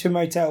wants to go to a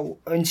motel,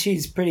 and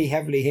she's pretty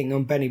heavily hitting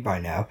on Benny by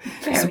now.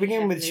 To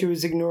begin with, she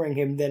was ignoring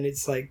him, then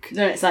it's like...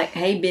 Then it's like,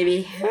 hey,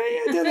 baby.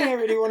 I don't think I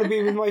really want to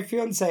be with my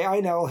fiancé. I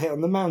know I'll hit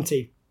on the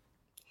Mountie.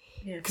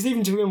 Because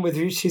even to begin with,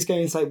 she's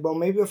going, it's like, well,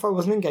 maybe if I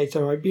wasn't engaged,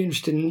 I might be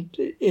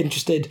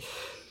interested.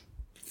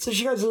 So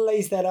she goes and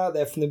lays that out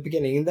there from the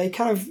beginning, and they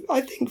kind of,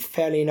 I think,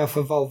 fairly enough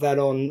evolve that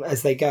on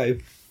as they go.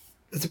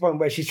 There's the point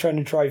where she's trying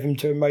to drive him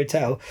to a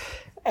motel,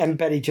 and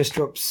Betty just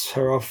drops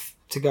her off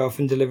to go off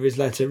and deliver his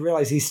letter,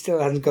 realises he still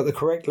hasn't got the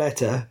correct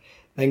letter,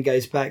 then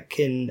goes back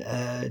in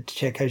to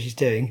check how she's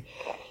doing.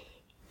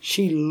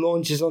 She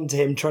launches onto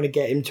him, trying to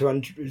get him to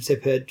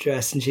unzip her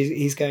dress, and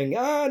he's going,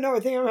 "Oh no, I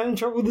think I'm having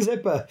trouble with the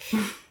zipper."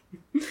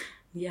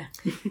 Yeah.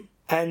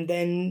 And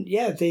then,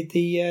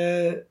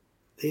 her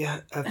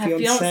Her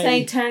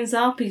fiance turns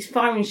up, he's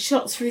firing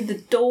shots through the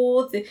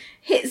door,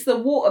 hits the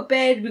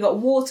waterbed, we got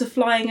water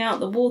flying out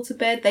the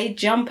waterbed, they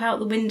jump out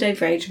the window,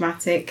 very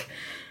dramatic.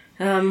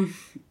 I'm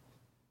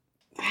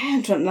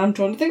trying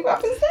to think what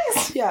happens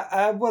next.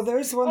 Yeah, well, there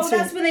is one scene.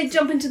 That's when they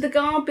jump into the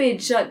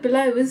garbage, like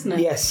below, isn't it?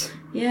 Yes.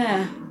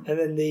 Yeah. And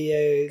then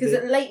because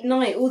at late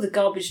night, all the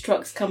garbage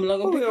trucks come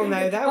along and we all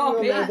know that.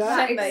 garbage, We all know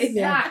that. don't they?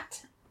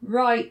 Exact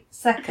right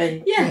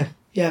second. Yeah.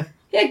 Yeah.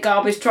 Yeah,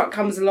 garbage truck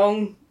comes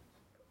along,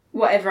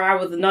 whatever hour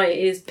of the night it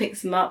is,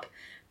 picks them up.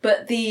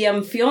 But the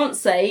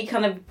fiancé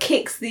kind of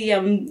kicks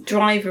the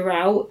driver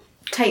out,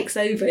 takes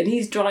over, and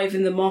he's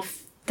driving them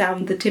off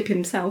down the tip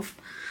himself.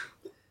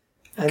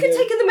 And Could have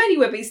taken them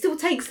anywhere, but he still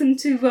takes them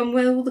to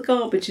where all the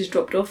garbage is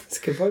dropped off. That's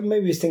a good point.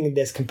 Maybe he's thinking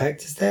there's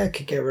compactors there,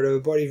 could get rid of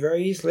a body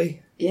very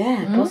easily.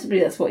 Yeah, possibly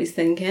that's what he's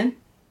thinking.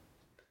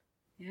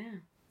 Yeah,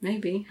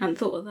 maybe. Hadn't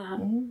thought of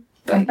that.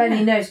 But And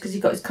Benny knows because he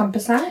got his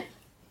compass out.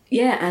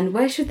 Yeah, and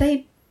where should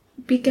they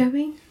be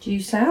going?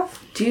 Due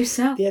south. Due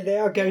south. Yeah, they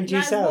are going due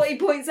That's south. what he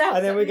points out.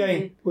 And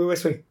then we're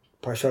whistling,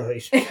 by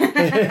southeast.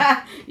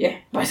 Yeah,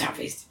 by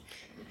southeast.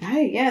 No,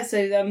 yeah,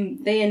 so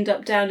they end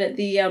up down at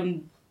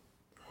the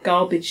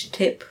garbage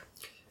tip.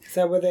 Is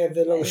that where they have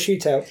the little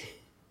shootout?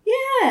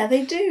 Yeah,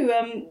 they do.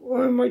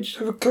 Well, I might just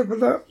have a clip of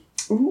that.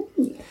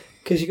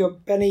 Because you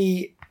got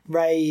Benny,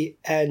 Ray,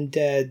 and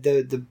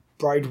the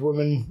bride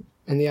woman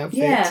in the outfit.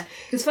 Yeah,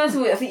 because first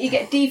of all, I think you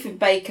get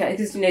Diefenbaker,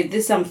 because,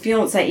 this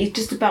fiancé, he's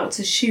just about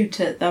to shoot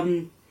at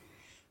the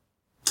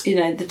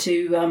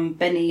two,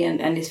 Benny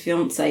and his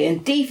fiancée,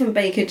 and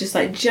Diefenbaker just,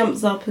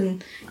 jumps up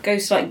and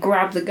goes to,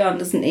 grab the gun,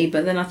 doesn't he?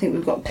 But then I think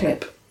we've got a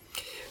clip.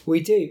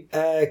 We do,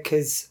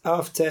 because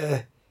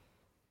after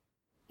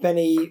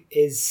Benny,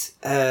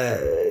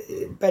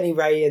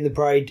 Ray, and the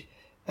bride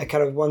are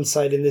kind of one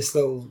side in this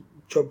little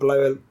drop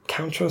below a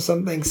counter or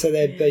something, so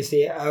they're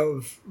basically out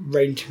of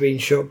range of being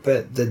shot,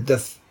 but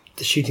the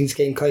shooting's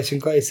getting closer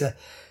and closer.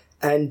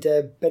 And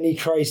Benny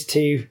tries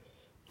to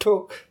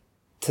talk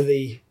to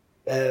the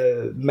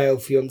male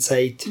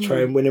fiancé to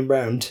try and win him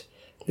round.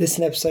 This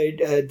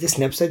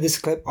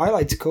clip I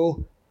like to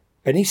call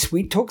Benny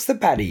Sweet Talks the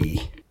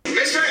Baddie.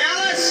 Mr.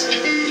 Ellis,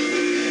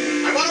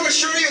 I want to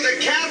assure you that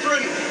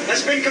Catherine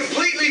has been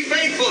completely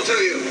faithful to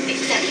you.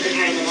 Except for the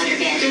part in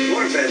the waterbed.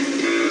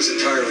 Waterbed? It was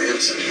entirely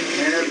innocent.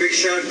 And that big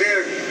shot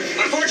bear.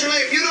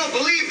 Unfortunately, if you don't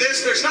believe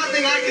this, there's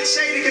nothing I can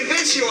say to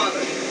convince you of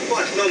it.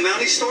 What, no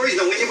Mountie stories,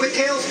 no Inuit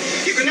tales?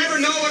 You can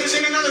never know what is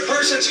in another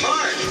person's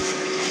heart.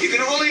 You can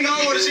only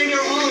know what is in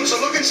your own,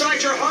 so look inside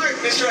your heart,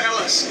 Mr.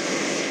 Ellis.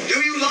 Do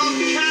you love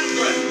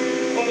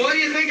Catherine? Well, why do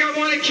you think I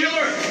want to kill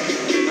her?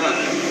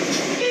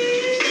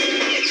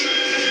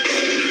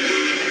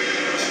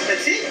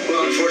 That's it?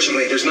 Well,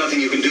 unfortunately, there's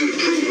nothing you can do to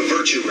prove a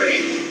virtue,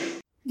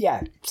 Ray.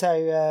 Yeah,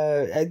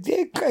 so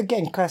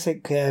again,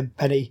 classic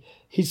Benny.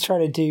 He's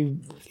trying to do,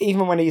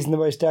 even when he's in the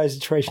most dire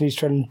situation, he's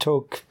trying to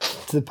talk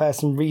to the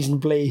person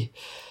reasonably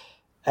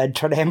and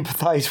trying to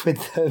empathise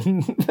with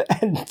them.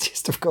 And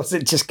just, of course,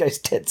 it just goes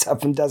tits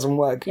up and doesn't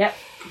work. Yep,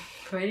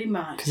 pretty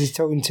much. Because he's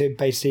talking to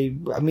basically,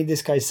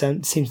 this guy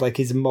seems like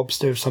he's a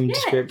mobster of some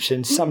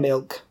description, some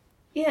ilk.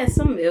 Yeah,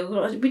 some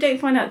ilk. We don't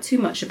find out too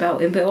much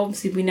about him, but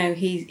obviously we know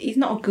he's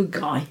not a good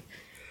guy.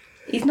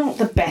 He's not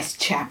the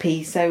best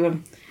chappy, so...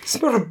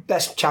 It's not the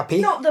best chappy.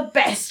 Not the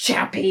best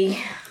chappy.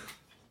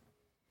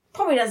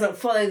 Probably doesn't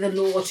follow the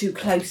law too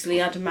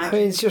closely, I'd imagine.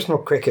 It's just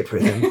not cricket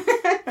with him.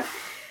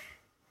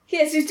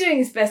 Yes, he's doing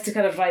his best to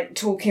kind of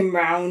talk him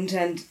round,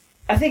 and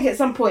I think at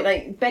some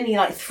point Benny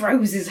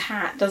throws his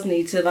hat, doesn't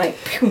he, to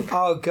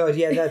Oh god,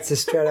 yeah, that's a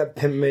straight up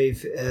pimp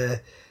move.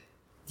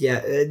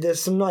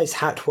 There's some nice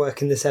hat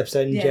work in this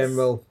episode in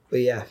general, but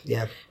yeah.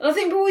 And I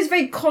think we're always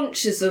very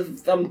conscious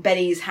of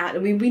Benny's hat. I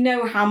mean, we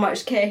know how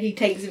much care he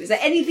takes of it. So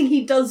anything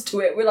he does to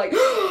it, we're like,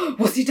 oh,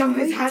 what's he done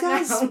with his hat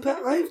now?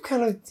 But I've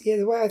kind of,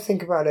 the way I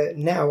think about it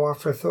now,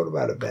 after I thought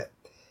about it a bit,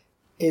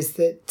 is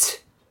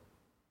that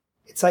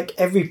it's like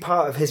every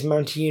part of his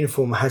Mountie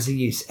uniform has a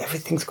use.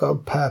 Everything's got a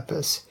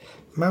purpose.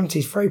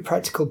 Mounties, very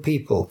practical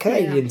people,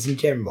 Canadians in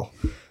general.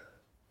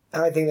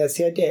 And I think that's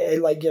the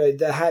idea.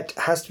 The hat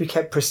has to be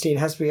kept pristine,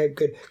 has to be kept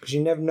good, because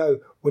you never know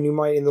when you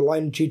might, in the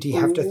line of duty,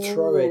 have to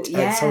throw it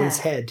at someone's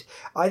head.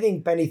 I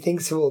think Benny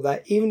thinks of all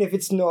that, even if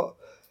it's not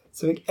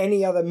something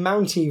any other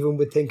Mountie even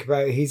would think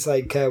about. He's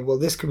like,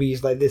 this could be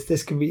used like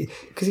this could be...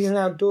 Because he's an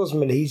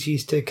outdoorsman, he's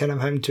used to kind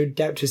of having to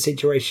adapt to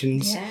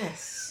situations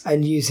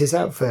and use his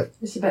outfit.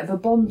 It's a bit of a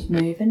Bond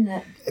move, isn't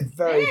it?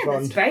 Very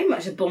Bond. It's very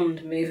much a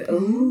Bond move.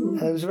 Ooh.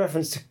 There was a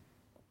reference to...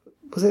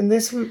 Was it in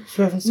this? Was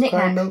a reference to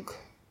Crown Milk?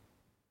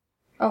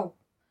 Oh.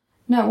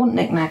 No, it wasn't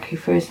Nick Nack who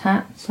threw his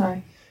hat,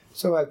 sorry.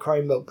 So about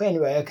Crime Milk. But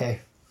anyway,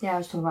 okay. Yeah, I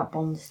was talking about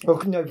Bond.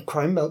 Oh no,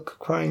 crying milk,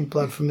 crying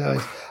blood from the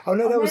eyes. Oh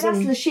no, that was that's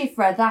in... the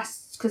Shifra.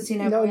 That's because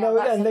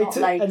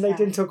and they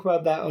didn't talk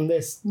about that on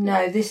this.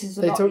 No, this is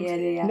a lot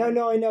earlier.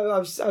 No, I know. I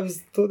was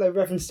thought they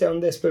referenced it on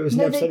this, but it was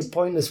an episode of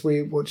Pointless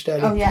we watched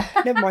earlier. Oh yeah.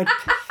 Never mind.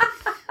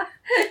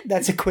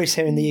 That's a quiz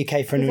here in the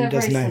UK for anyone who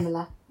doesn't know.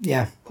 Similar.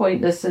 Yeah.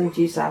 Pointless and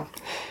due south.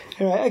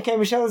 All right. Okay,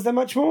 Michelle. Is there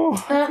much more?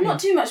 Not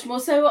too much more.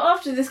 So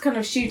after this kind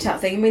of shootout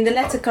thing, I mean, the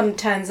letter kind of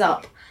turns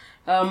up,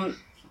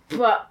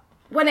 but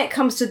when it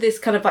comes to this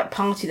kind of like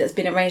party that's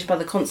been arranged by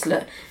the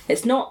consulate,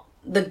 it's not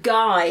the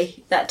guy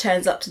that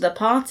turns up to the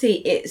party,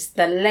 it's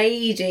the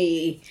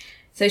lady.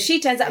 So she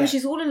turns up and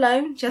she's all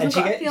alone. She hasn't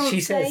got a fiancé. She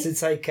says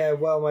it's like,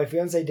 well, my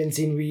fiancé didn't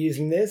seem to be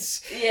using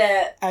this.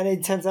 Yeah. And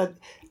it turns out,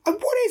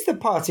 what is the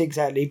party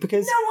exactly?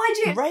 Because no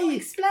idea. It's not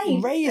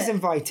explained. Ray is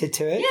invited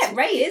to it. Yeah,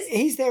 Ray is.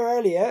 He's there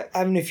earlier,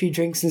 having a few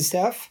drinks and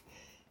stuff.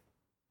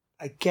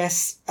 I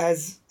guess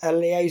as a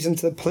liaison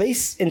to the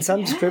police in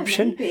some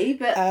description. Maybe,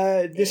 but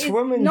this it's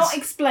woman's not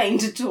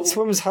explained at all. This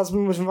woman's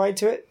husband was invited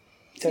to it.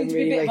 Don't Seems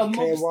really to be a bit make of it a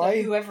clear mobster,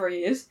 why. whoever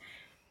he is.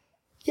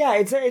 Yeah,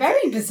 it's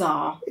very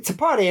bizarre. It's a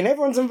party and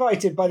everyone's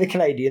invited by the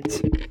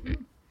Canadians.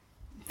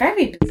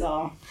 Very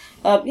bizarre.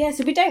 So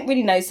we don't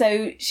really know.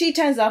 So she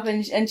turns up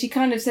and she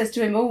kind of says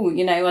to him, "Oh,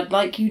 you know, I'd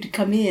like you to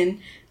come in."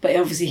 But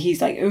obviously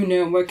he's like, "Oh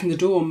no, I'm working the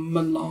door,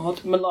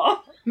 Millard." Millard.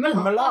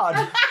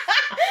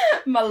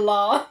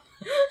 Millard.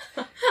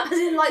 As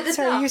in like the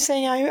So duck. you're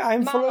saying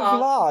I'm full of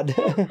lard?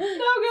 No,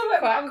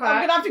 I'm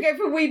gonna have to go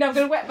for a wee and I'm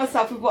gonna wet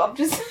myself with what I've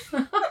just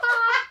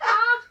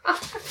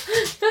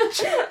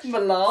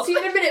Millard. See you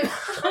in a minute,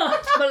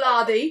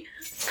 Millardy.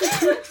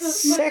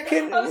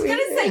 Second. I was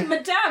gonna say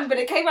Madame, but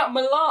it came out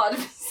Millard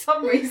for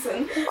some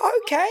reason.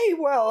 Okay,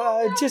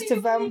 well, just to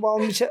vamp while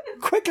Michelle...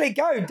 Quickly,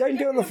 go! Don't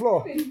do it on the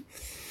floor.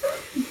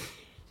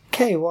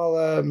 Okay,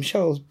 while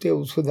Michelle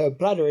deals with her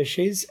bladder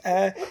issues,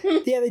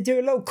 they do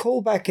a little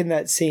callback in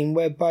that scene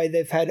whereby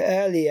they've had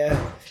earlier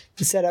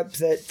the setup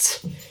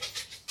that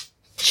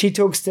she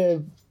talks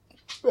to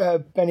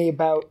Benny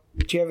about,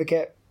 do you ever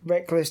get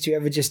reckless? Do you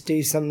ever just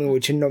do something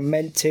which you're not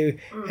meant to?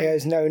 He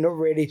goes, no, not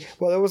really.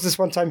 Well, there was this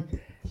one time,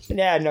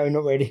 yeah, no,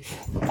 not really.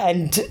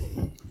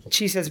 And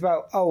she says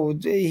about,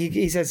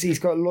 he says he's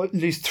got a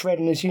loose thread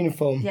in his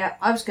uniform. Yeah,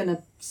 I was going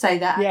to say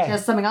that. Yeah. Actually,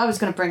 that's something I was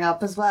going to bring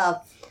up as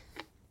well.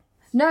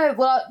 No,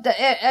 well,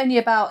 only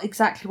about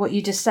exactly what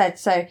you just said.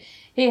 So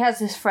he has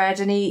this thread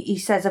and he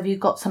says, have you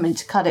got something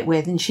to cut it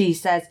with? And she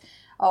says,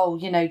 oh,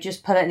 you know,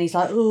 just put it. And he's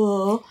like,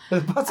 oh.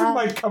 The button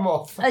might come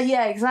off.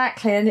 Yeah,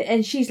 exactly.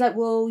 And she's like,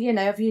 well, you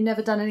know, have you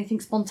never done anything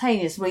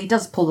spontaneous? Well, he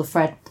does pull the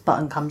thread, the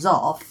button comes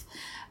off.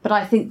 But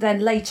I think then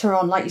later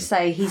on, like you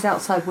say, he's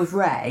outside with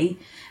Ray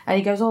and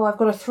he goes, oh, I've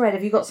got a thread.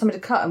 Have you got something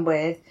to cut him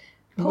with?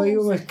 Well, he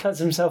almost cuts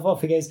himself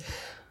off. He goes,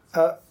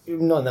 not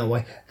in that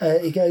way.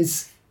 He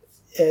goes...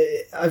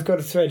 I've got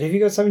a thread. Have you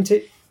got something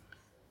to...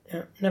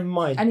 never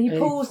mind. And he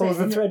pulls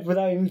the thread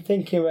without even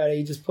thinking about it.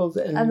 He just pulls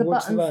it and the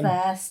walks button's the button.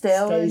 there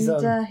still. Stays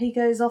And on. he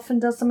goes off and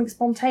does something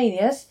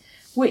spontaneous,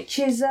 which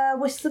is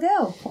Whisk the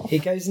Girl. He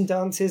goes and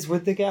dances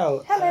with the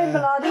girl. Hello,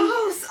 Millardy.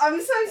 Oh,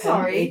 I'm so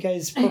sorry. He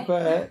goes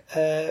proper...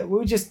 we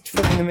were just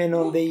filling them in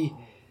on the...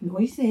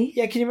 Noisy.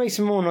 Yeah, can you make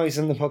some more noise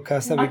on the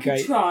podcast? That'd I be great.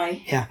 could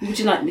try. Yeah. Would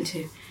you like me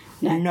to?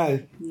 No.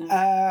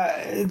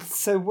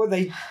 So what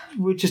they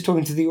were just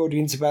talking to the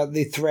audience about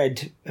the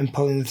thread and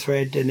pulling the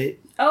thread, and it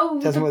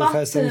doesn't work the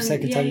first time, the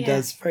second time it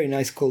does. Very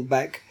nice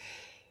callback.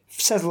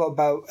 Says a lot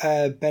about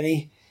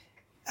Benny.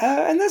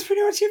 And that's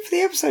pretty much it for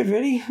the episode,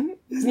 really.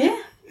 Isn't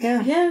it?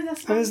 Yeah. Yeah,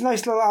 that's And there's a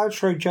nice little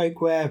outro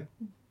joke where,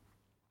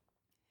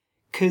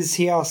 because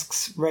he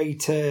asks Ray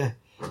to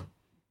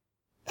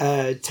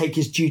take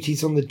his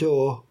duties on the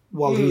door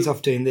while he's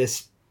off doing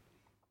this,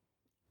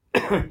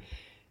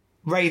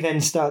 Ray then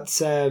starts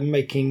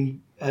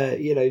making,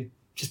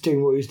 just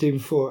doing what he was doing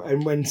before.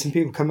 And when some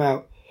people come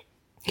out,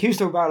 he was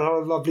talking about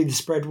how lovely the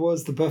spread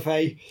was, the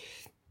buffet.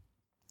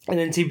 And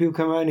then two people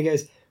come out and he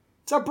goes,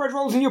 "It's our bread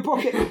rolls in your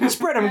pocket.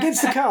 Spread them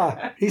against the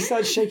car." He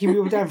starts shaking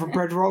people down for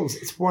bread rolls.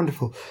 It's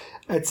wonderful.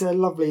 It's a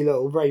lovely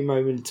little Ray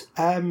moment.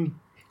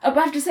 I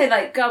have to say,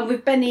 like,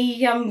 with Benny,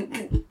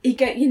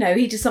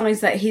 he decides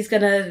that he's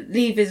going to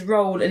leave his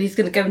role and he's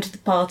going to go into the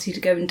party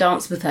to go and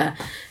dance with her.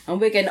 And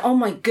we're going, oh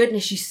my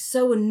goodness, she's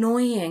so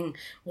annoying.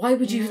 Why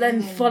would you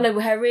then follow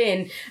her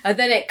in? And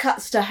then it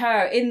cuts to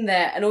her in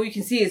there and all you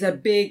can see is a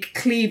big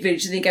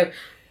cleavage. And you go,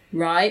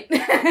 right.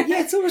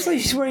 Yeah, it's almost like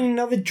she's wearing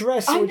another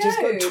dress I which has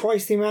know. got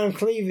twice the amount of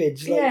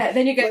cleavage. Like, Yeah,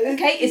 then you go,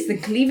 okay, it's the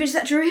cleavage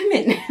that drew him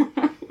in.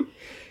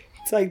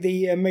 It's like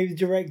maybe the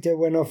director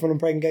went off on a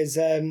break and goes,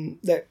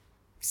 look,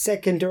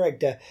 second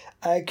director,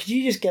 could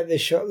you just get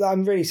this shot?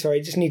 I'm really sorry,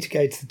 I just need to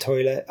go to the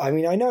toilet. I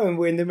mean, I know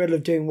we're in the middle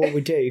of doing what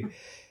we do,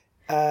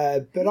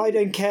 but I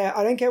don't care.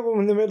 I don't care what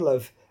we're in the middle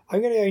of.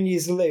 I'm going to go and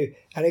use the loo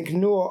and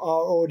ignore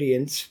our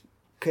audience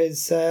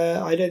because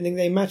I don't think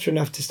they matter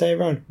enough to stay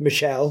around.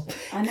 Michelle.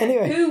 I know.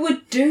 Anyway. Who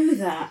would do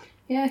that?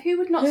 Yeah, who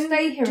would not Who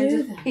stay would here and do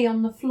just that? pee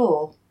on the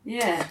floor?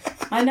 Yeah,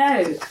 I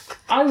know.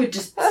 I would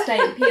just stay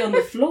and pee on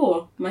the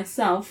floor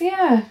myself.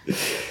 Yeah.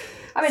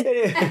 I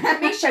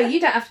mean, Misha, you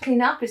don't have to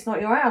clean up. It's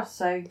not your house,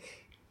 so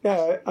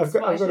No, I've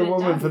got a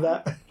woman for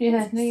that.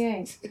 yeah, no, you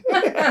ain't.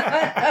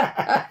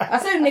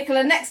 So,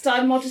 Nicola, next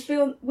time I'll just be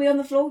on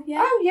the floor,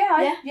 yeah? Oh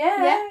yeah,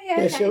 yeah.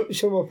 Yeah,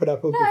 she'll mop it up.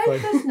 It'll be No, fine.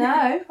 because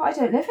no, I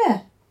don't live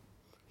here.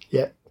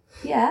 Yeah.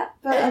 Yeah,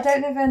 but I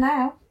don't live here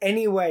now.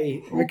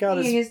 Anyway, All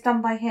regardless. cleaning is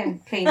done by him.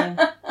 Cleaning.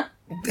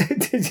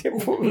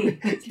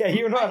 Yeah,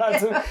 you're not allowed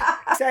to.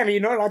 Exactly,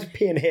 you're not allowed to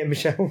pee in here,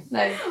 Michelle.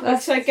 No,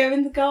 Should I go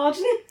in the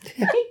garden?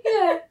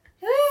 yeah.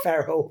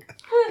 Feral.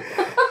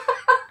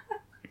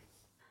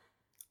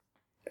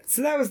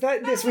 So that was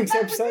this week's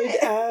episode.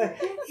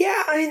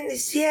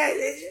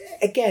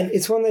 Again,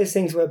 it's one of those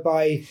things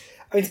whereby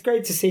it's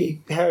great to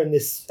see her in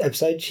this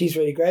episode. She's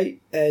really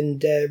great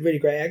and really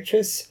great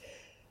actress.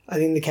 I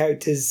think the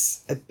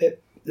character's a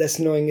bit less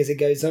annoying as it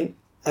goes on.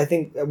 I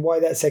think why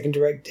that second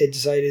director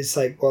decided is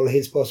like, well,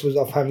 his boss was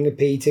off having a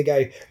pee to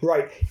go,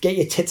 right, get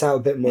your tits out a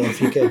bit more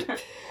if you could.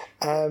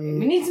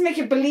 We need to make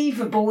it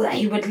believable that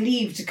he would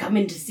leave to come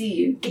in to see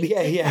you.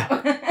 Yeah.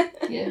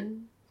 Yeah.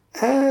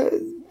 I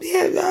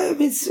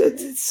mean,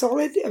 it's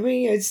solid. I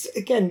mean, it's,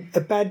 again, a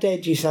bad day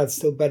at GSAT's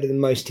still better than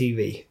most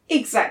TV.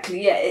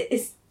 Exactly, yeah.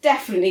 It's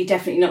definitely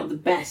not the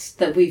best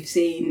that we've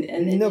seen.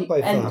 And Not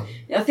by far.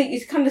 I think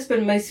you kind of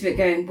spend most of it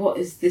going, what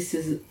is this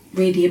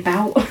really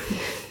about?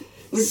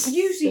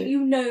 Usually,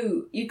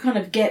 you kind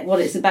of get what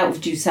it's about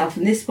with Due South,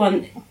 and this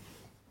one,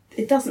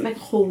 it doesn't make a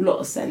whole lot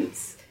of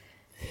sense.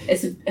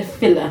 It's a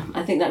filler.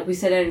 I think, like we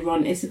said earlier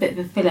on, it's a bit of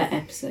a filler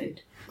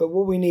episode. But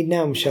what we need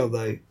now, Michelle,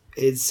 though,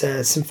 is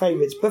some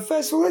favourites. But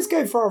first of all, let's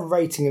go for our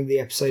rating of the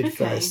episode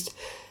first.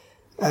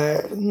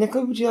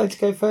 Nicola, would you like to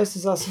go first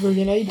as our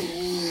civilian aid?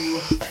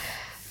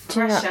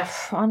 Pressure.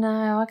 I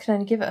know, I can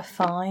only give it a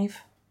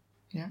 5.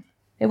 Yeah.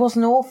 It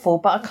wasn't awful,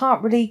 but I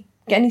can't really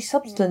get any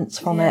substance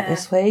from it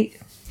this week.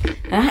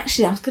 And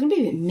actually, I was going to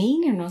be a bit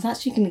meaner, and I was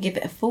actually going to give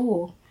it a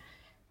 4.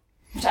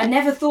 Which I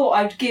never thought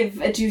I would give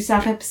a Due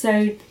South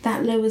episode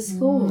that low a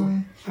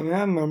score. I mean,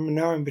 I'm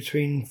now in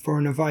between 4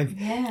 and a 5.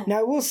 Yeah. Now,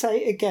 I will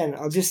say, again,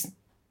 I'll just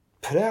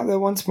put it out there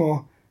once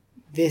more,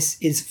 this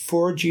is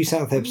for a Due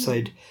South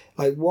episode.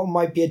 Like, what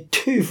might be a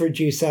 2 for a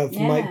Due South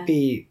might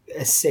be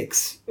a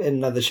 6 in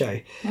another show.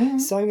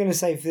 So I'm going to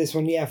say for this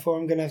one, 4,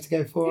 I'm going to have to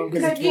go 4. I'm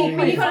going But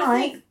you got to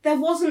think, there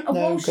wasn't a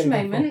Walsh couldn't go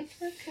moment.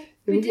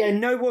 no Waterman.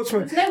 No Walsh.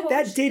 That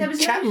There did was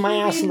chat no my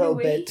Huey ass a and little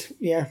Louis. bit.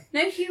 Yeah.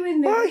 No Hugh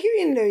and Well, Louis.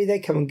 Huey and Louis, they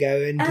come and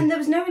go. And there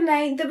was no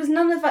Elaine. There was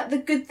none of like, the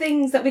good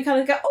things that we kind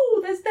of go, oh,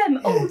 there's them.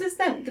 Oh, there's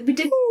them. That we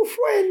didn't. Oh,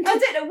 friend. I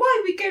don't know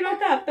why we go like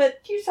that,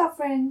 but Due South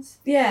friends.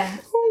 yeah.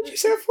 Oh, Due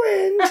South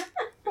friend.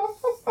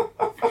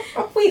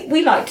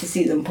 We like to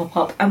see them pop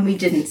up, and we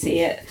didn't see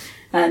it.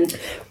 And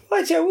Well,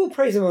 actually, I will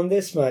praise them on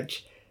this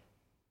much.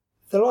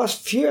 The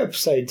last few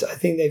episodes, I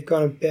think they've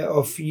gone a bit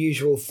off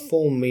usual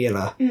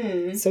formula.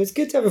 So it's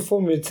good to have a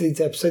formula to these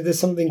episodes. There's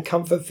something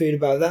comfort food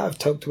about that. I've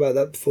talked about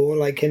that before,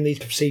 like in these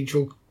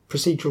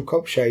procedural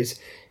cop shows.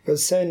 You've got a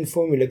certain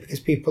formula because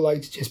people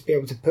like to just be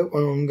able to put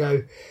one on and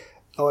go,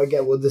 oh, I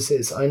get what this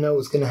is. I know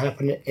what's going to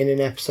happen in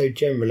an episode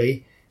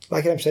generally.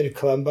 Like an episode of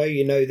Columbo,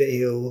 you know that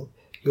you'll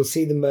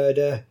see the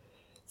murder,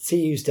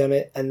 see who's done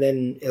it, and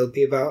then it'll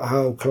be about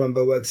how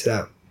Columbo works it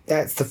out.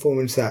 That's the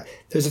formula to that.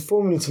 There's a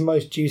formula to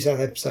most Due South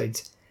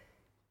episodes.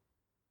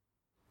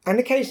 And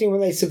occasionally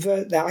when they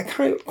subvert that, I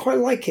quite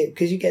like it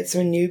because you get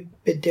something new,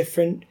 a bit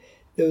different.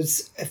 There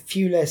was a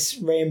few less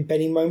Ray and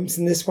Benny moments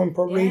in this one,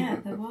 probably. yeah,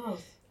 there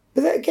was.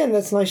 But that, again,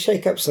 that's a nice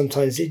shake-up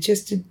sometimes. It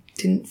just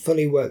didn't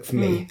fully work for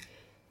me.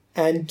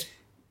 And,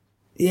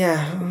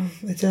 yeah,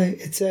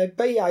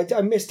 but yeah,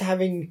 I missed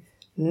having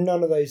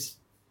none of those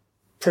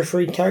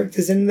periphery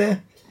characters in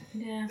there.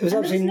 Yeah. There was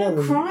absolutely no none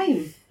of them.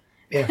 crime.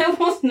 Yeah. There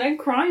was no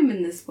crime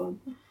in this one.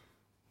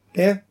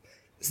 Yeah.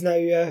 There's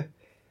no...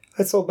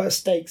 That's all about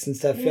stakes and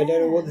stuff. I don't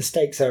know what the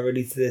stakes are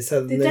really to this,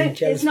 other than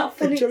jealous. It's not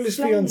fully a jealous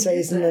explained, fiance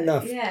is isn't it?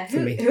 enough Yeah. for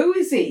me. Who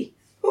is he?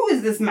 Who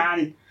is this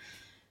man?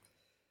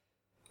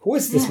 Who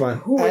is this man?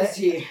 Who is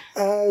he?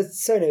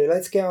 So anyway,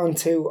 let's get on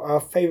to our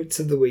favourites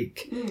of the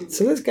week.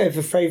 So let's go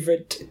for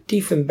favourite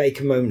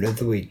Diefenbaker moment of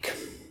the week.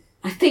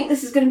 I think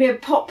this is going to be a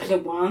popular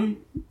one.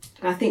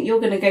 I think you're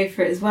going to go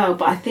for it as well,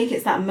 but I think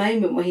it's that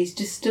moment where he's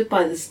just stood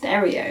by the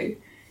stereo,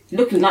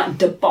 looking like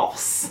the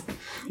boss.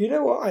 You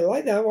know what? I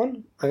like that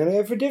one. I'm going to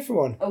go for a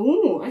different one.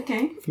 Oh,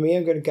 okay. For me,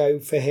 I'm going to go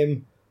for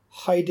him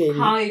hiding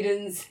Hide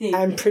and seek.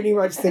 and pretty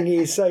much thinking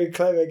he's so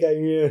clever,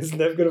 going, yeah, it's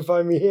never going to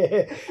find me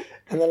here.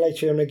 And then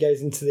later on, it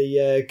goes into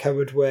the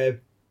cupboard where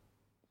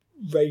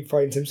Ray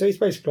finds him. So he's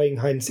basically playing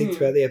hide and seek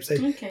throughout the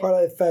episode. Okay. Quite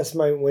like the first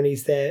moment when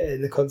he's there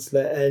in the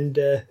consulate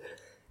and...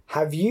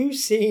 have you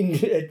seen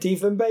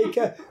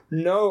Diefenbaker?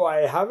 No,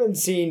 I haven't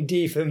seen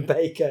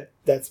Diefenbaker.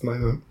 That's my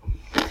moment.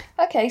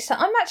 Okay, so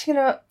I'm actually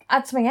going to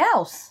add something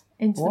else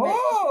into the mix.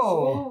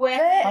 Whoa!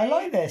 Where? I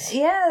like this.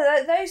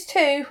 Yeah, those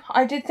two,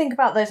 I did think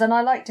about those and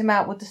I liked him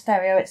out with the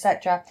stereo,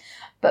 etc.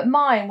 But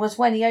mine was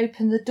when he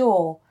opened the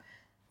door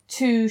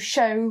to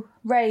show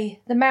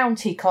Ray the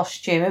Mountie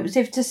costume. It was as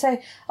if to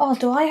say, oh,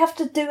 do I have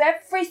to do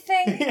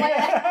everything? Like,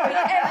 bring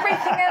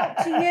everything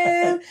out to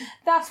you?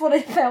 That's what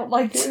it felt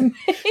like to me.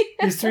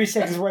 He's 3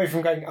 seconds away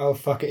from going, oh,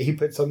 fuck it. He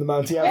puts on the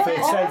Mountie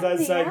outfit. Stands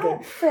outside going,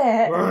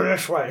 outfit. oh,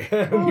 this way.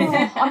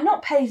 Oh, I'm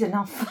not paid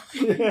enough.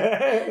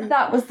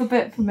 That was the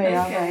bit for me.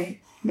 Okay.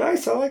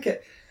 Nice, I like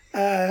it.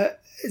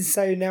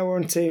 So now we're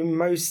on to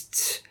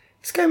most...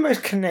 Let's go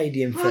most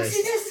Canadian Well, first.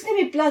 see, this is going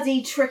to be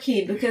bloody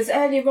tricky because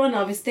earlier on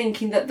I was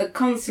thinking that the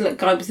consulate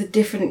guy was a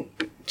different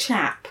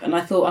chap and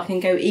I thought I can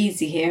go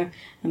easy here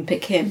and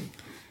pick him.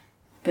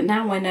 But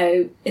now I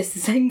know it's the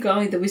same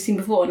guy that we've seen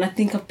before and I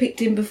think I've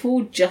picked him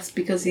before just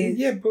because he's...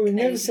 Yeah, but we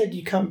never said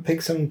you can't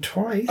pick someone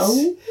twice.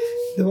 Oh.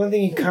 The one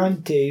thing you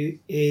can't do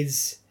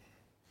is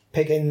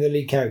pick any of the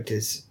lead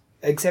characters.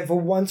 Except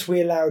for once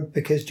we allowed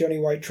because Johnny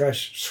White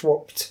Trash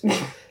swapped.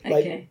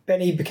 Okay.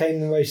 Benny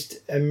became the most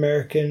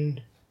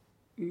American...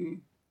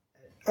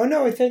 Oh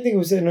no, I don't think it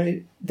was.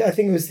 I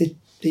think it was the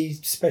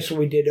special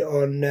we did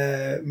on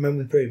Men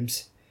with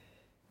Brooms.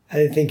 I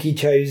don't think he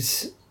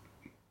chose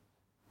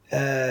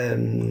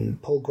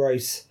Paul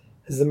Gross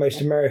as the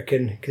most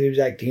American because he was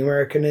acting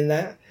American in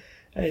that,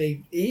 and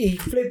he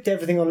flipped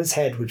everything on its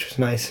head, which was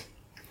nice.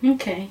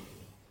 Okay.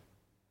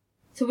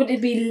 So would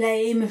it be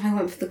lame if I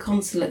went for the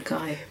consulate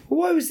guy?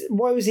 Well,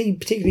 why was he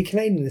particularly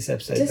Canadian in this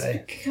episode? Just though?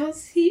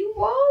 because he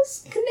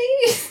was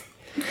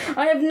Canadian.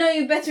 I have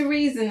no better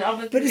reason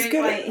other than But it's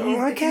good.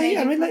 Okay,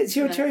 I mean, it's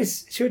your consulate.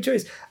 choice. It's your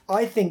choice.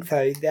 I think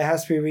though there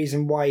has to be a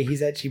reason why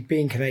he's actually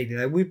being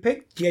Canadian. Like, we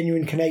picked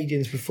genuine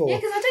Canadians before. Yeah,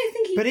 because I don't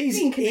think he's But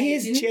being Canadian. he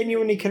is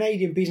genuinely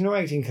Canadian, but he's not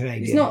acting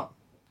Canadian.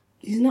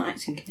 He's not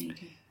acting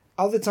Canadian.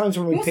 Other times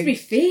when He we wants to be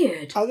pick,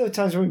 feared. other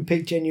times when we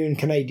pick genuine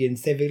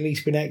Canadians, they've at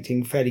least been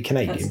acting fairly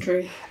Canadian. That's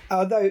true.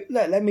 Although,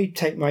 let me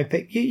take my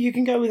pick. You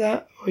can go with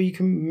that, or you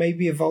can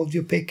maybe evolve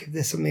your pick if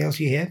there's something else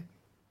you hear.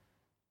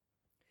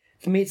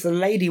 For me, it's the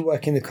lady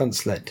working the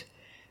consulate,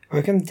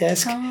 working the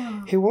desk,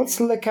 who wants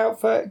to look out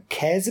for,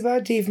 cares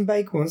about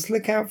Diefenbach, wants to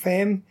look out for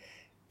him,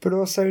 but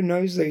also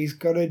knows that he's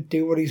got to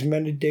do what he's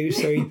meant to do.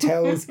 So he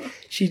tells.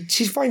 she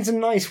finds a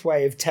nice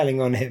way of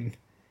telling on him,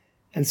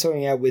 and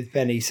sorting out with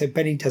Benny. So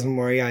Benny doesn't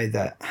worry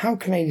either. How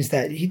Canadian is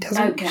that? He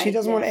doesn't. Okay, She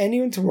doesn't want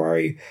anyone to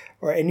worry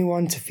or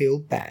anyone to feel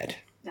bad.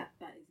 That is a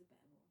better one.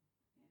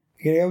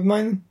 You gonna go with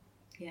mine?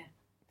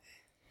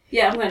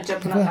 Yeah, I'm going to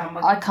jump on that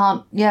bandwagon. I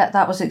can't. Yeah,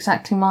 that was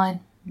exactly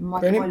mine. My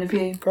Brilliant. point of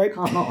view. Great.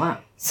 Can't knock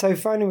that. So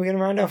finally, we're going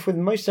to round off with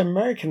most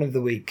American of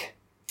the week.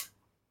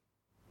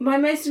 My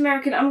most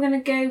American, I'm going to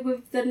go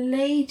with the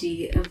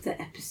lady of the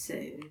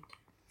episode.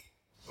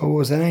 What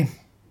was her name?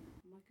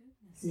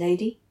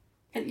 Lady.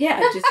 Yeah,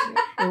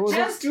 I It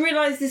wasn't. just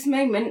realised this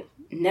moment,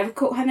 never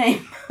caught her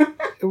name.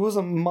 It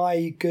wasn't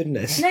my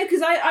goodness. No,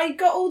 because I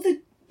got all the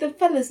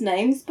fellas'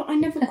 names, but I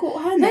never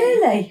caught her name.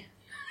 Really?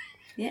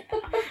 Yeah.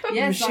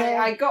 Yes, Michelle.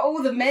 I got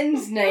all the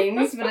men's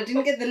names, but I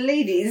didn't get the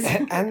ladies.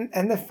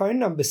 And the phone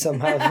number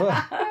somehow as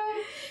well.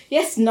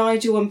 Yes,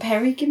 Nigel and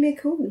Perry, give me a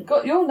call.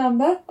 Got your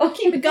number. I'll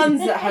keep the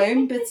guns at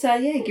home, but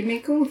yeah, give me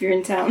a call if you're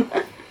in town.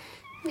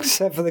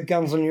 Except for the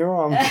guns on your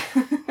arm.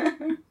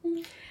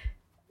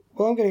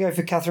 Well, I'm going to go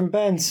for Catherine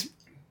Burns,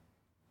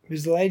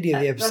 who's the lady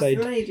of the That's the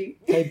episode, lady.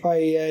 played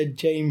by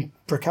Jane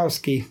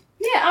Brakowski.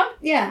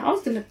 Yeah, I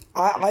was gonna.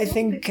 I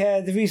think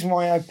the reason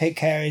why I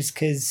pick her is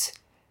because,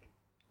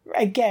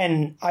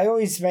 again, I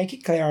always make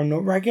it clear I'm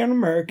not ragging on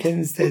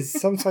Americans. There's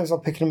sometimes I'll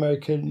pick an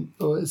American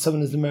or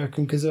someone as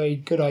American because of a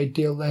good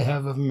ideal they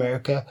have of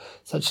America,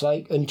 such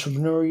like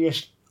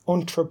entrepreneurship,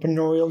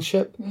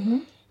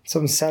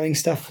 someone selling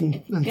stuff and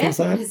Yeah, things it's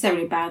not like that.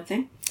 necessarily a bad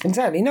thing.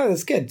 Exactly. No,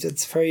 that's good.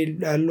 It's very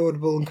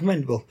laudable and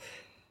commendable.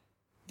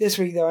 This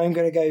week, though, I'm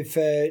going to go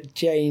for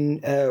Jane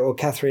or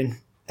Catherine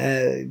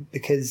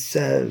because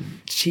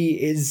she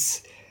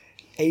is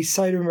a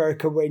side of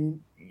America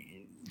when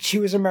she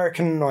was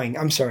American annoying.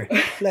 I'm sorry.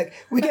 Like,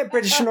 we get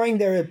British annoying.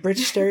 There are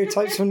British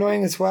stereotypes of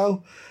annoying as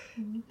well.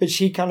 But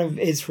she kind of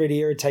is really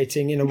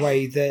irritating in a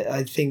way that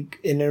I think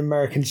in an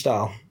American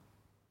style.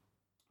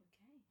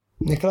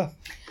 Nicola?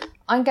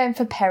 I'm going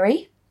for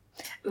Perry.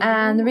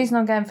 And the reason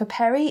I'm going for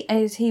Perry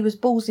is he was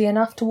ballsy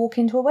enough to walk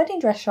into a wedding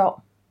dress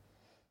shop.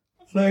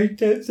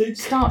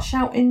 Start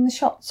shouting the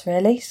shots,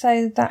 really.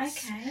 So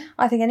that's... Okay.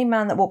 I think any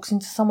man that walks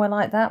into somewhere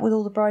like that with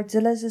all the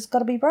bridezillas has got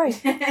to be brave.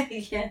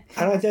 Yeah.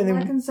 And I don't I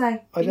think... can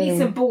say. I You don't need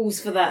think some balls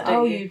for that, don't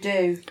Oh, you? you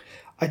do.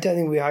 I don't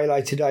think we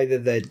highlighted either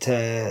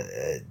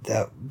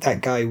that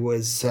guy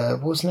was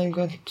what was his name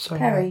again?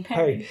 Sorry,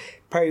 Perry.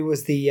 Perry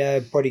was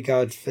the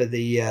bodyguard for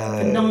the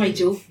For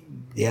Nigel.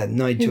 yeah, Who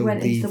Nigel,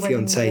 went the into the wedding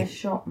fiance. dress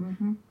shop.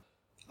 Mm-hmm.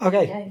 Okay,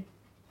 Okay.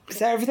 is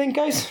that everything,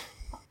 guys?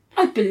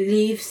 I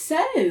believe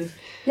so.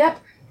 Yep.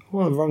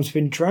 Well, the rum's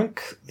been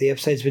drunk. The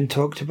episode's been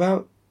talked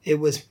about. It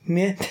was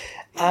meh.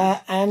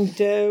 And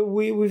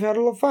we've had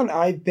a lot of fun.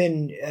 I've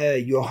been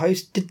your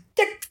host,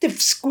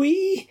 Detective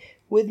Squee.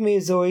 With me,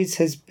 as always,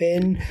 has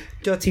been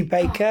Dottie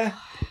Baker.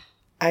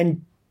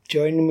 And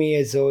joining me,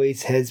 as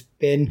always, has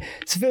been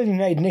Civilian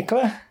Aid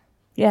Nicola.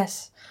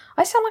 Yes.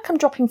 I sound like I'm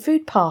dropping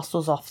food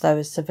parcels off, though,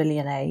 as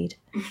civilian aid.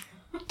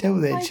 Deal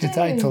with it, it's your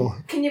title.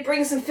 Can you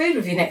bring some food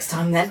with you next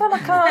time then? I feel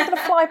like I'm going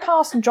to fly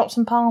past and drop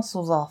some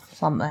parcels off or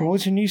something.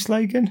 What's your new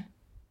slogan?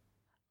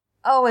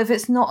 Oh, if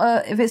it's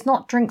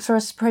not drinks or a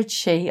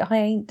spreadsheet, I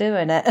ain't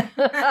doing it.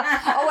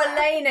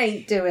 Elaine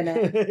ain't doing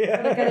it.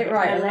 Gotta get it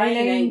right.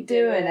 Elaine ain't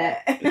doing it.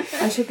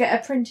 I should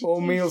get a printed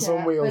Or Meals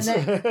on Wheels. for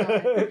next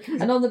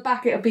time. And on the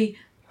back it'll be,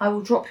 I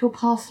will drop your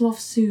parcel off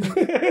soon.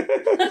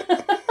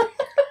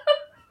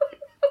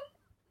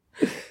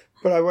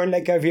 But I won't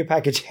let go of your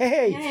package.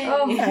 Hey!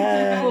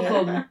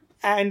 Oh,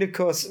 And of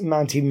course,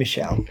 Mountie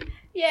Michelle.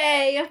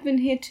 Yay, I've been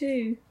here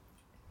too.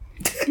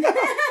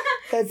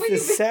 That's the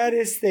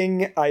saddest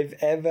thing I've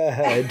ever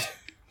heard.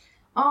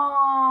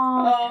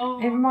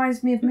 it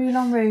reminds me of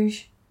Moulin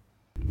Rouge.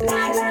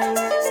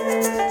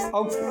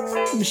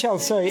 Oh, Michelle,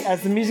 sorry,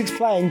 as the music's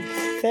playing,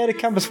 if they had a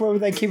compass, where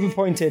would they keep it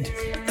pointed?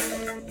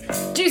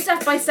 Due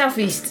south by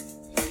southeast.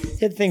 You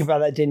had to think about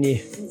that, didn't you?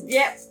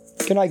 Yep.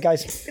 Good night,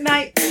 guys. Good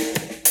night.